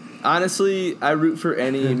go. Honestly, I root for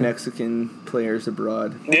any Mexican players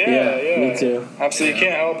abroad. Yeah, me too. Absolutely, you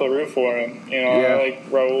can't help but root for him. Yeah. I like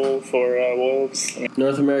Raul for Wolves.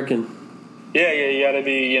 North American. Yeah, you got to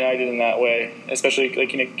be united in that way, especially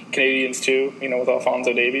Canadians too. With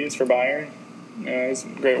Alphonso Davies for Bayern. He's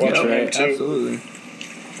great watching him too. Absolutely.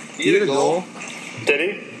 He had a goal. Did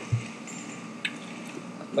he?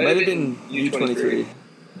 Might have been U23.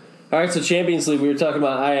 All right, so Champions League, we were talking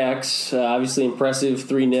about Ajax. Obviously impressive,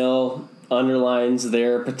 3-0, underlines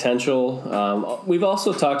their potential. We've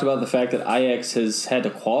also talked about the fact that Ajax has had to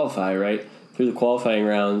qualify, right, through the qualifying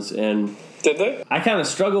rounds. And Did they? I kind of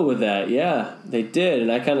struggle with that. Yeah, they did. And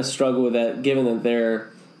I kind of struggle with that given that they're,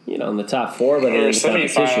 in the top four, but They're in the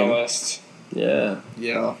competition. semi-finalists. Yeah.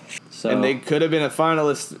 Yeah. So, And they could have been a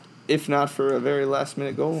finalist if not for a very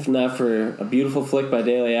last-minute goal. if not for a beautiful flick by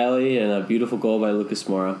Dele Alli and a beautiful goal by Lucas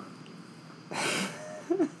Moura.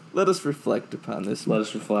 Let us reflect upon this. Let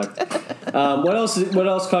us reflect. What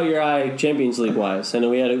else caught your eye Champions League wise? I know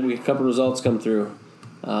we had a couple results come through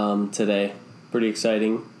today. Pretty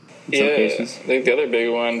exciting in some cases. I think the other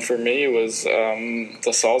big one for me was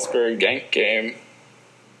the Salzburg Genk game.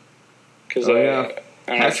 Because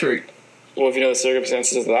Hat-trick. well, if you know the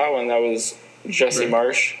circumstances of that one, that was Jesse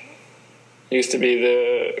Marsch. He used to be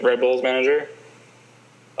the Red Bulls manager.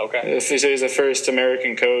 Okay. So he's the first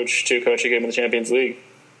American coach to coach a game in the Champions League.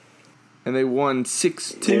 And they won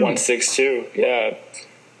 6-2. He won 6-2. Yeah.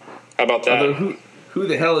 How about that? Although who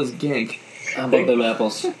the hell is Genk? How about them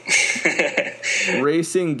apples?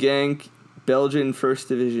 Racing Genk, Belgian First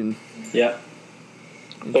Division. Yep.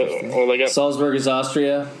 Well, they Salzburg is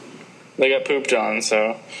Austria. got pooped on,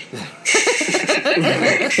 so.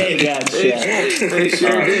 They got shit. They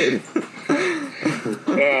sure did.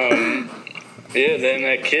 Yeah, then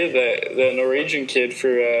that kid, the Norwegian kid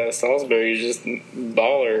for Salzburg, he's just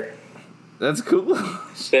baller. That's cool. I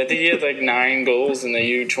think he had like 9 goals in the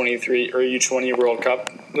U23 or U20 World Cup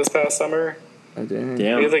this past summer. Oh, dang. He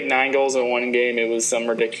Damn. had like 9 goals in one game. It was some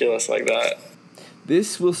ridiculous like that.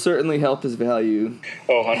 This will certainly help his value.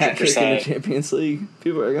 Oh, Hat trick in the 100%. Champions League.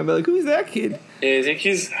 People are gonna be like, "Who's that kid?" Yeah, I think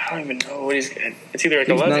I don't even know what he's. It's either like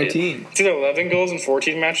He's 11. 19. It's either 11 goals in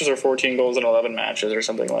 14 matches or 14 goals in 11 matches or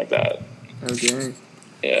something like that. Okay.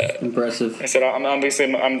 Yeah. Impressive. I said I'm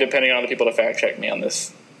depending on other people to fact check me on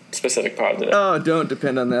this specific pod today. Oh, don't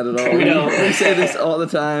depend on that at all. We don't. We say this all the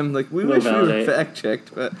time. Like we We'll wish we were validate. fact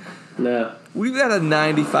checked, but No. we've got a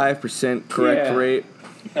 95% correct Yeah. rate.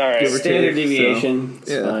 All right. Give or Standard take, deviation.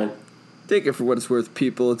 It's yeah. fine. Take it for what it's worth,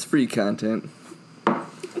 people. It's free content.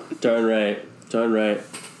 Darn right. Darn right.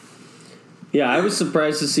 Yeah, I was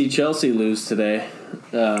surprised to see Chelsea lose today.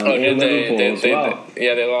 Oh, And did Liverpool they, as well.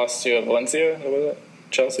 they lost to Valencia. What was it?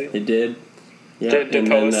 Chelsea. They did. Yeah. Did and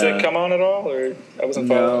then, Pulisic come on at all, or I wasn't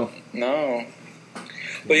No. following? No.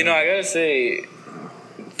 Well, I gotta say,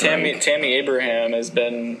 Tammy Abraham has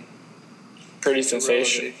been pretty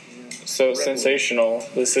sensational. So sensational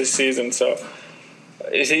this season. So,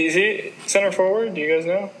 is he center forward? Do you guys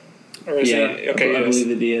know? Or is Yeah, he? Okay, I he is. believe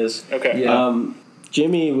that he is. Okay. Yeah.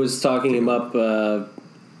 Jimmy was talking him up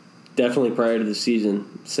definitely prior to the season,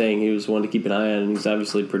 saying he was one to keep an eye on, and he's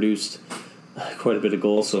obviously produced quite a bit of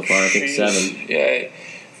goals so far. I think Jeez. 7. Yeah.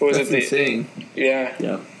 What was That's it? insane. Yeah.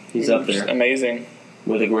 Yeah, he's up there Amazing.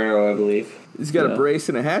 with Aguero, I believe. He's got Yeah. a brace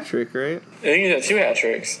and a hat trick, right? I think he's had 2 hat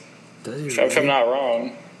tricks. Does he If I'm not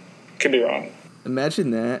wrong. Could be wrong. Imagine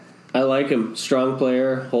that. I like him. Strong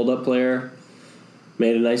player, hold-up player.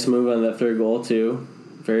 Made a nice move on that 3rd goal, too.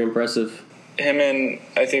 Very impressive. Him and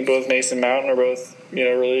I think both Mason Mount are both,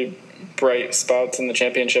 really bright spots in the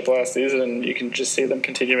championship last season, and you can just see them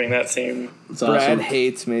continuing that same. It's Brad awesome.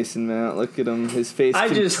 hates Mason Mount. Look at him. His face I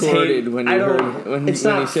just contorted hate- when I he don't- heard when it's he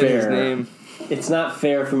not said his fair. name. It's not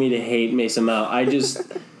fair for me to hate Mason Mount.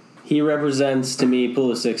 He represents to me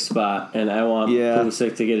Pulisic's spot, and I want Yeah.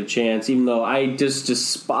 Pulisic to get a chance, even though I just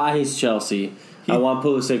despise Chelsea. I want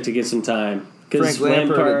Pulisic to get some time because Frank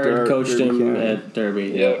Lampard at Lampard coached Derby him County. at Derby.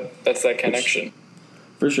 Yep, that's that connection.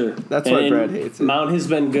 For sure. That's why And Brad hates it. Mount has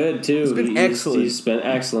been good too. He's been excellent. He's been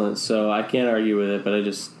excellent. So I can't argue with it. But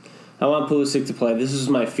I want Pulisic to play. This is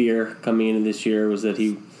my fear coming into this year was that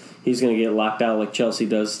he's going to get locked out like Chelsea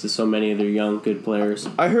does to so many of their young good players.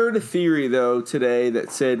 I heard a theory though today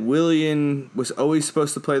that said Willian was always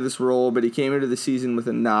supposed to play this role, but he came into the season with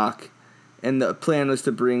a knock, and the plan was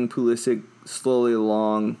to bring Pulisic slowly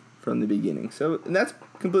along from the beginning. So and that's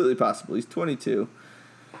completely possible. He's 22.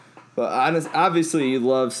 But obviously he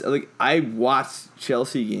loves, I watched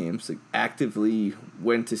Chelsea games, actively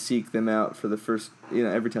went to seek them out for the first,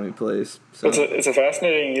 every time he plays. So It's a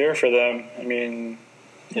fascinating year for them. I mean,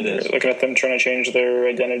 It is. looking at them trying to change their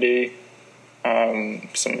identity,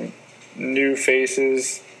 some new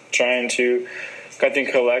faces trying to, I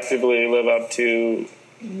think, collectively live up to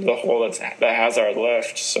the hole that Hazard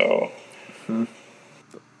left. So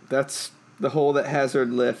that's the hole that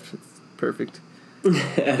Hazard left. It's perfect.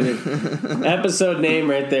 Episode name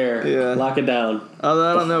right there. Yeah. Lock it down.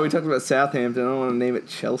 Although I don't know, we talked about Southampton. I don't want to name it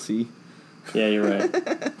Chelsea. Yeah, you're right.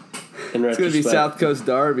 In It's going to be retrospect. South Coast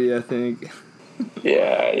Derby, I think.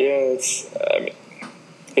 yeah, it's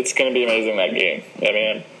going to be amazing, that game. I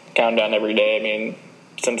mean, I'm counting down every day. I mean,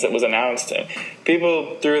 since it was announced,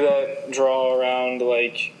 people threw that draw around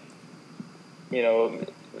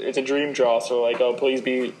it's a dream draw. So oh, please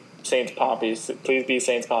be Saints Pompey, please be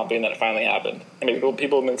Saints Pompey, and then it finally happened. I mean,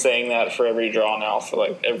 people have been saying that for every draw now, for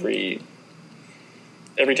every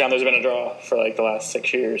time there's been a draw for the last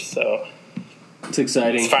 6 years. So It's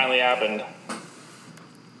exciting. it's finally happened.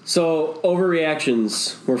 So,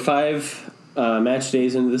 overreactions. We're 5 match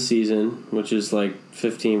days into the season, which is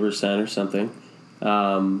 15% or something.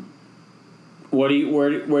 Where do you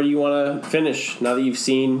want to finish now that you've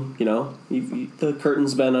seen, the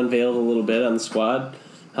curtain's been unveiled a little bit on the squad,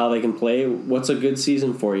 how they can play? What's a good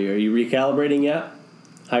season for you? Are you recalibrating yet?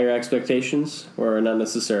 Higher expectations, or not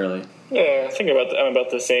necessarily? Yeah, I think I'm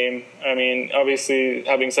about the same. I mean, obviously,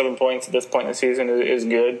 having 7 points at this point in the season is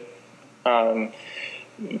good.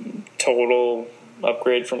 Total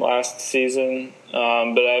upgrade from last season, but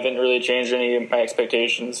I haven't really changed any of my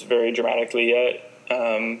expectations very dramatically yet.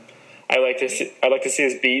 I'd like to see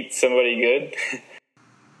us beat somebody good.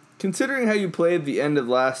 Considering how you played the end of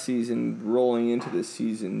last season rolling into this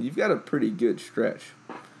season, you've got a pretty good stretch.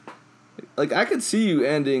 I could see you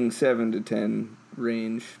ending 7 to 10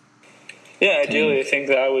 range. Yeah, ideally, I think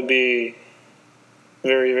that would be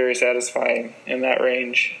very, very satisfying in that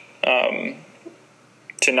range.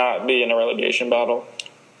 To not be in a relegation battle.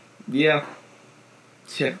 Yeah.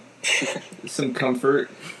 Yeah. Some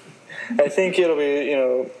comfort. I think it'll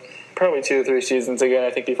be, probably 2 or 3 seasons again,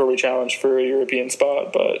 I think, before we challenge for a European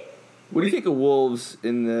spot, but What do you think of Wolves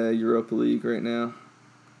in the Europa League right now?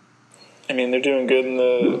 I mean, they're doing good in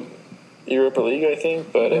the Europa League, I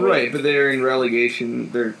think, but but they're in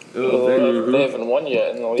relegation. They haven't won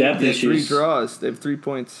yet in the league. Depth have 3 issues. draws. They have 3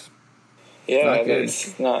 points. Yeah, Not good.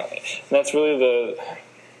 That's really the.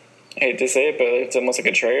 I hate to say it, but it's almost like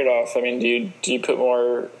a trade-off. I mean, do you put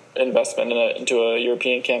more investment into a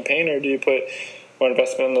European campaign, or do you put more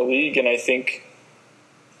investment in the league? And I think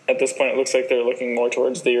at this point, it looks like they're looking more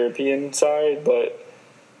towards the European side, but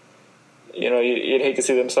you'd hate to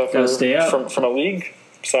see them suffer from a league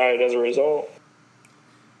side as a result.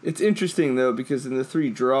 It's interesting though because in the 3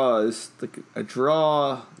 draws, like a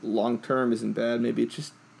draw long term isn't bad. Maybe it's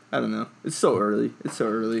just I don't know. It's so early.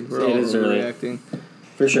 We're all overreacting.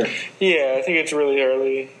 For sure. Yeah, I think it's really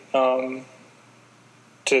early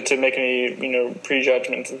to make any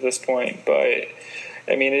prejudgments at this point. But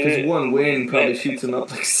I mean, because one win probably shoots them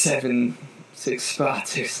up like 7-6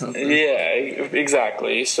 spots or something. Yeah,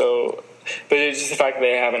 exactly. So, but it's just the fact that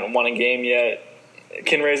they haven't won a game yet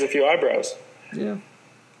can raise a few eyebrows. Yeah,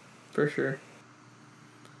 for sure.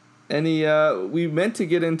 We meant to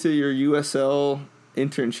get into your USL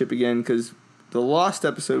internship again because the lost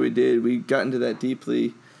episode we did, we got into that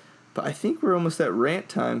deeply, but I think we're almost at rant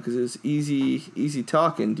time because it was easy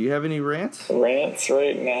talking. Do you have any rants? Rants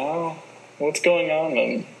right now? What's going on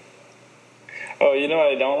then? Oh, you know what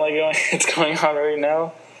I don't like it's going on right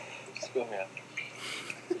now?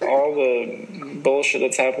 All the bullshit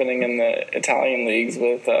that's happening in the Italian leagues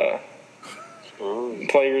with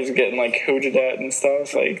players getting like hooted at and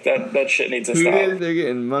stuff like that shit needs to stop. They're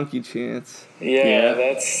getting monkey chants. Yeah.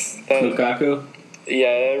 That's Lukaku.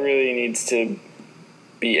 Yeah, that really needs to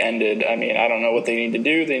be ended. I mean, I don't know what they need to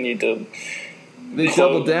do. They need to. They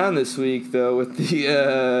doubled down this week though with the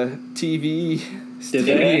TV. Did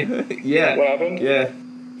they? Yeah. What happened? Yeah.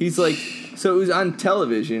 He's like, so it was on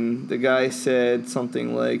television. The guy said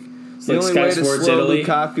something like, The only way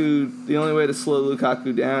to slow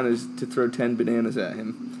Lukaku down is to throw 10 bananas at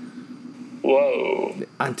him. Whoa.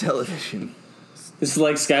 On television. This is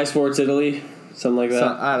like Sky Sports Italy, something like that.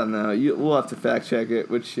 So, I don't know. We'll have to fact check it,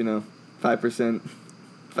 which 5%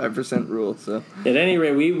 rule. So at any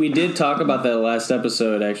rate, we did talk about that last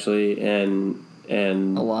episode actually, and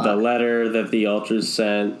the letter that the Ultras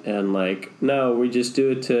sent, and no, we just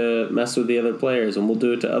do it to mess with the other players, and we'll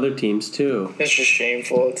do it to other teams too. It's just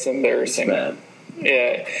shameful. It's embarrassing. It's bad.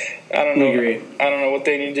 Yeah, I don't know. We agree. I don't know what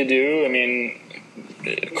they need to do. I mean,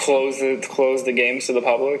 close the games to the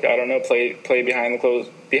public. I don't know. Play behind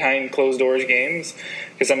closed doors games,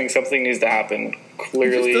 because something needs to happen.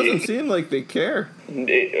 Clearly, it just doesn't seem like they care.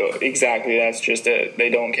 Exactly. That's just it. They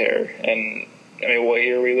don't care. And I mean, what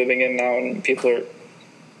year are we living in now? And people are,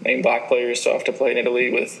 black players still have to play in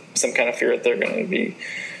Italy with some kind of fear that they're going to be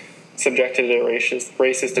subjected to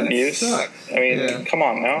racist abuse. Sucks. I mean, come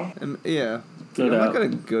on now. Yeah. No I'm doubt. not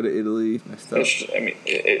going to go to Italy.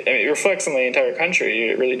 It reflects on the entire country.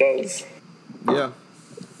 It really does. Yeah.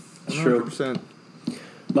 It's true. 100%.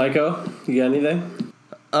 Maiko, you got anything?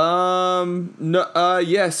 No,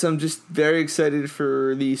 yes, I'm just very excited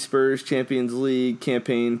for the Spurs Champions League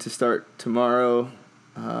campaign to start tomorrow.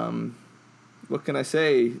 What can I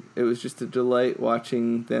say? It was just a delight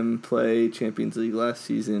watching them play Champions League last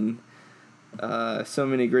season. So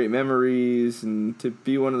many great memories, and to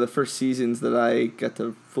be one of the first seasons that I got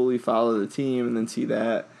to fully follow the team and then see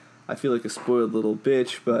that, I feel like a spoiled little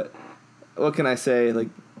bitch, but what can I say?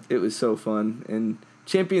 It was so fun. And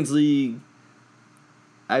Champions League,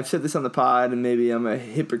 I've said this on the pod, and maybe I'm a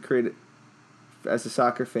hypocrite as a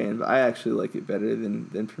soccer fan, but I actually like it better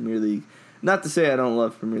than Premier League. Not to say I don't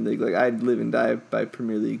love Premier League. I'd live and die by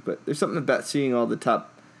Premier League, but there's something about seeing all the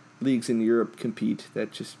top leagues in Europe compete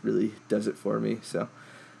that just really does it for me. So,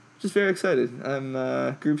 just very excited.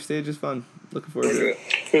 Group stage is fun. Looking forward to it.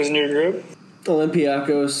 Who's in your group?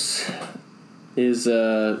 Olympiacos is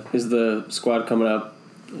the squad coming up.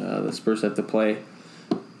 The Spurs have to play.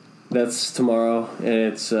 That's tomorrow, and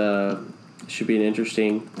it's should be an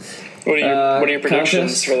interesting. What are your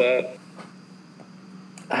predictions contest for that?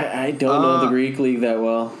 I don't know the Greek league that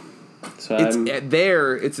well, so it's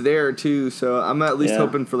there too. So I'm at least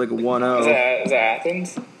hoping for a 1-0. Is that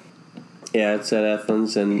Athens? Yeah, it's at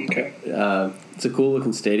Athens, and it's a cool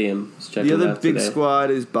looking stadium. The other big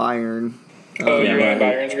squad is Bayern. You're in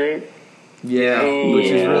Bayern's group? Yeah, which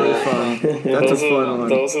is really fun. That's a fun one.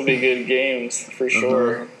 Those will be good games for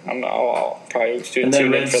sure. I'll probably tune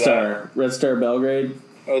in for that. Red Star Belgrade.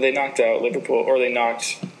 Oh, they knocked out Liverpool, or they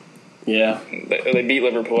knocked. Yeah, they beat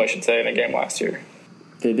Liverpool, I should say, in a game last year.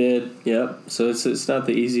 They did. Yep. So it's not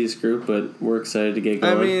the easiest group, but we're excited to get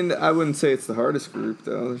going. I mean, I wouldn't say it's the hardest group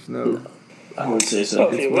though. There's no. I would say so.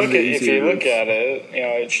 Well, if you look at it,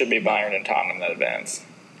 it should be Bayern and Tottenham that advance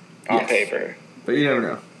on paper. But you never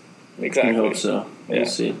know. Exactly. I hope so. Yeah. We'll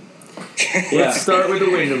see. Let's start with the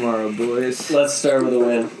win tomorrow, boys. Let's start with a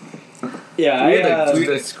win. Yeah, we had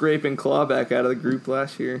to scrape and claw back out of the group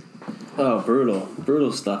last year. Oh,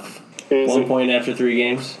 brutal stuff. Who's 1 point after 3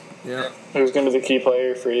 games. Yeah. Who's going to be the key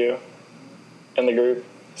player for you in the group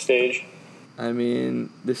stage? I mean,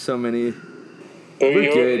 there's so many.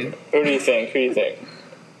 We're good. Who do you think?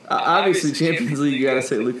 Obviously, Champions League, you gotta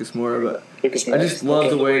say Lucas Moura, but Lucas I just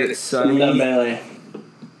love the way that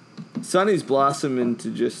Sonny's blossomed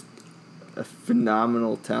into just a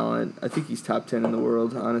phenomenal talent. I think he's top 10 in the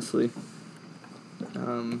world, honestly.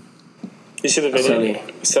 You see the video?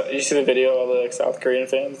 You see the video of all the South Korean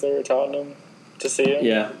fans that were telling him to see him?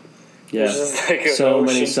 Yeah. It's just like so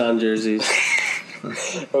many Son jerseys.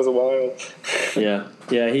 That was wild. Yeah,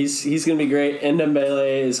 he's going to be great.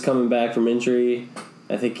 Ndombele is coming back from injury.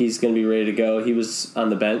 I think he's going to be ready to go. He was on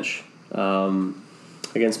the bench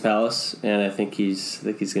against Palace, and I think he's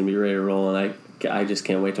going to be ready to roll, and I just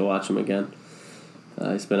can't wait to watch him again.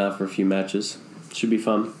 He's been out for a few matches. Should be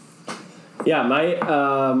fun. Yeah,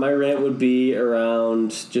 my rant would be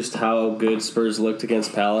around just how good Spurs looked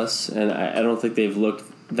against Palace, and I don't think they've looked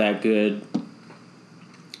that good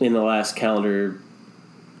in the last calendar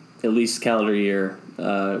year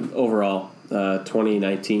overall,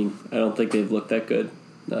 2019. I don't think they've looked that good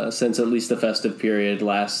since at least the festive period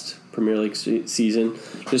last Premier League season.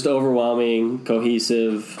 Just overwhelming,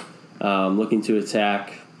 cohesive, looking to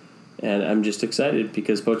attack. And I'm just excited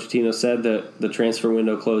because Pochettino said that the transfer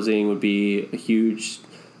window closing would be a huge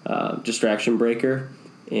distraction breaker,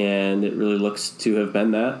 and it really looks to have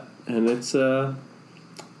been that. And it's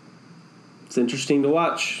interesting to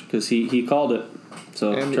watch because he called it.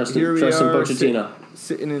 So trust in Pochettino.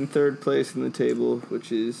 Sitting in third place in the table,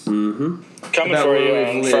 which is coming for you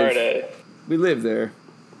on Friday. We live there.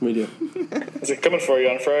 We do. Is it coming for you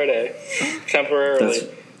on Friday? Temporarily.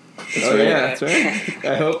 That's right.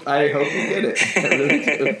 I hope you get it. I really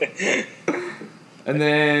do. And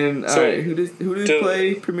then, who did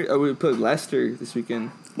play Premier? Oh, we played Leicester this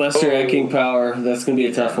weekend. Leicester at King Power. That's going to be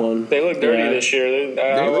a tough one. They look dirty this year.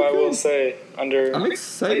 I will say, under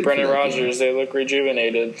Brendan Rodgers, they look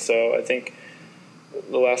rejuvenated. So I think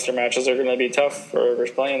the Leicester matches are going to be tough for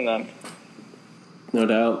whoever's playing them. No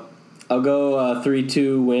doubt. I'll go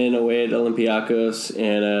 3-2 win away at Olympiacos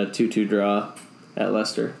and a 2-2 draw at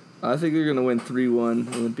Leicester. I think they're going to win 3-1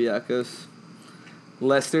 Olympiacos.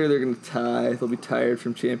 Leicester, they're going to tie. They'll be tired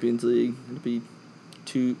from Champions League. It'll be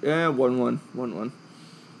 1-1. 1-1.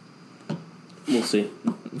 We'll see.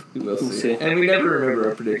 We'll see. And we never remember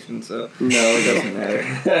our predictions, so no, it doesn't matter.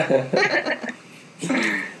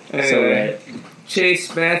 Right.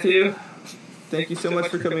 Chase, Matthew, thank you so much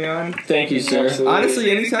for coming on. Thank you, sir. Absolutely.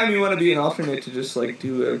 Honestly, anytime you want to be an alternate to just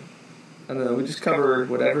do we just cover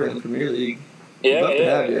whatever in the Premier League. Yeah,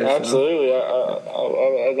 you, absolutely.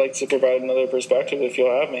 So. I'd like to provide another perspective if you'll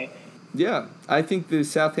have me. Yeah, I think the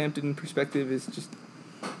Southampton perspective is just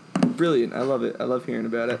brilliant. I love it. I love hearing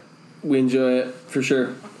about it. We enjoy it, for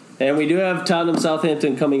sure. And we do have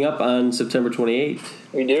Tottenham-Southampton coming up on September 28th.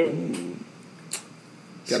 We do.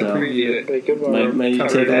 Got to preview it. Good one. Might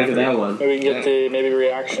take a look at that one. Maybe we can get the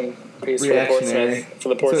reaction piece for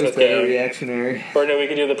the Portsmouth game. Reactionary. Or no, we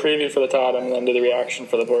could do the preview for the Tottenham and then do the reaction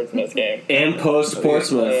for the Portsmouth game. And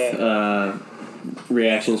post-Portsmouth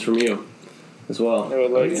reactions from you as well. I would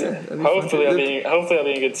like to. Hopefully I'll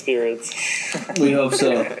be in good spirits. We hope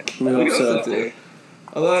so. We hope so.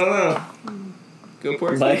 Although, I don't know. Go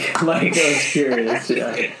Portsmouth. Mike goes curious.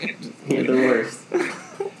 Yeah. You're the worst.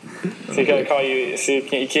 So you gotta call you. See,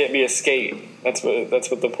 you can't be a skate. That's what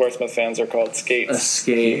the Portsmouth fans are called. Skates. A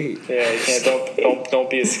skate. Yeah, you can't. Don't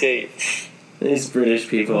be a skate. These British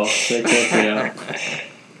people, they can't be out.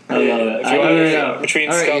 I love it.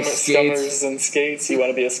 Between scummers and skates, you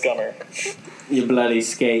want to be a scummer. You bloody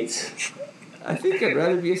skates. I think I'd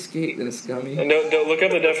rather be a skate than a scummy. And don't look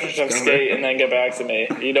up the definition of skate and then get back to me.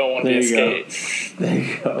 You don't want to be a skate. There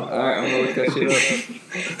you go. All right, I'm gonna look that shit up.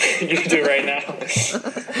 You can do it right now.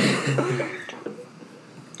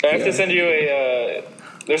 I have to send you a.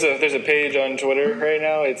 There's a page on Twitter right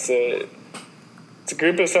now. It's a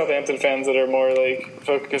group of Southampton fans that are more like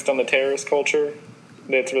focused on the terrorist culture.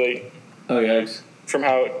 That's really. Oh yikes! From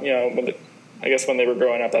how I guess when they were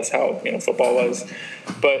growing up, that's how football was.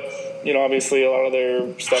 But obviously a lot of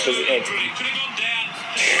their stuff is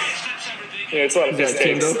it's a lot of piss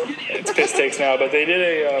takes. It's piss takes now. But they did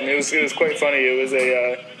it was quite funny. It was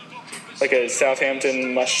a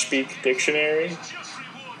Southampton must speak dictionary.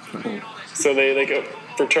 So they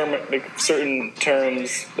for certain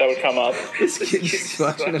terms that would come up. This kid's just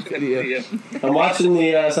watching a video. I'm watching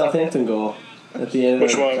the Southampton goal at the end.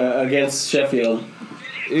 Which one? Against Sheffield.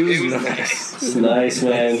 It was nice. It's nice,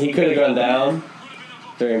 man. He could have gone down.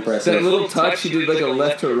 Very impressive. That little touch, he did like a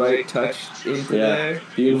left to right touch into there.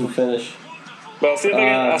 Beautiful finish. Well, see if I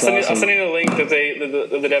can, I'll awesome. send you the link that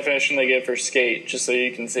the definition they give for skate, just so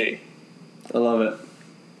you can see. I love it.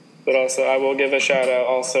 But also, I will give a shout out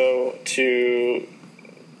also to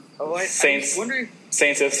Saints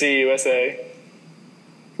FC USA.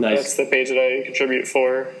 Nice. That's the page that I contribute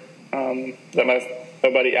for. That my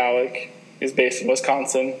buddy Alec, who's based in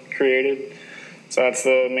Wisconsin, created. So that's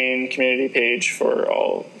the main community page for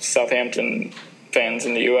all Southampton fans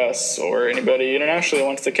in the U.S. or anybody internationally who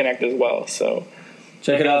wants to connect as well. So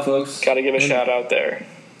check it out, folks. got to give a shout out there.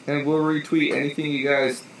 And we'll retweet anything you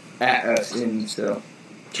guys at us in, so.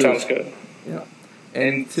 Sounds good. Yeah.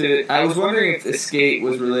 And I was wondering if the skate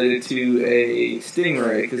was related to a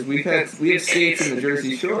stingray, because we have skates in the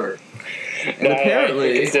Jersey Shore. And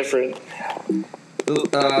apparently, it's different.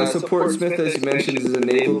 So Portsmouth, as you mentioned, is a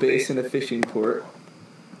naval base and a fishing port.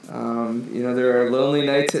 There are lonely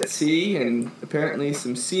nights at sea, and apparently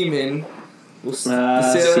some seamen, the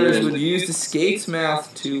sailors seamen. would use the skate's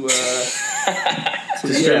mouth to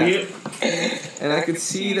Distribute. and I could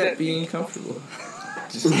see that being comfortable.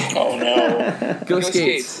 Oh no! Go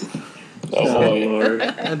skates! Oh boy! Lord.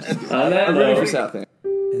 On that I'm ready for note, Southampton.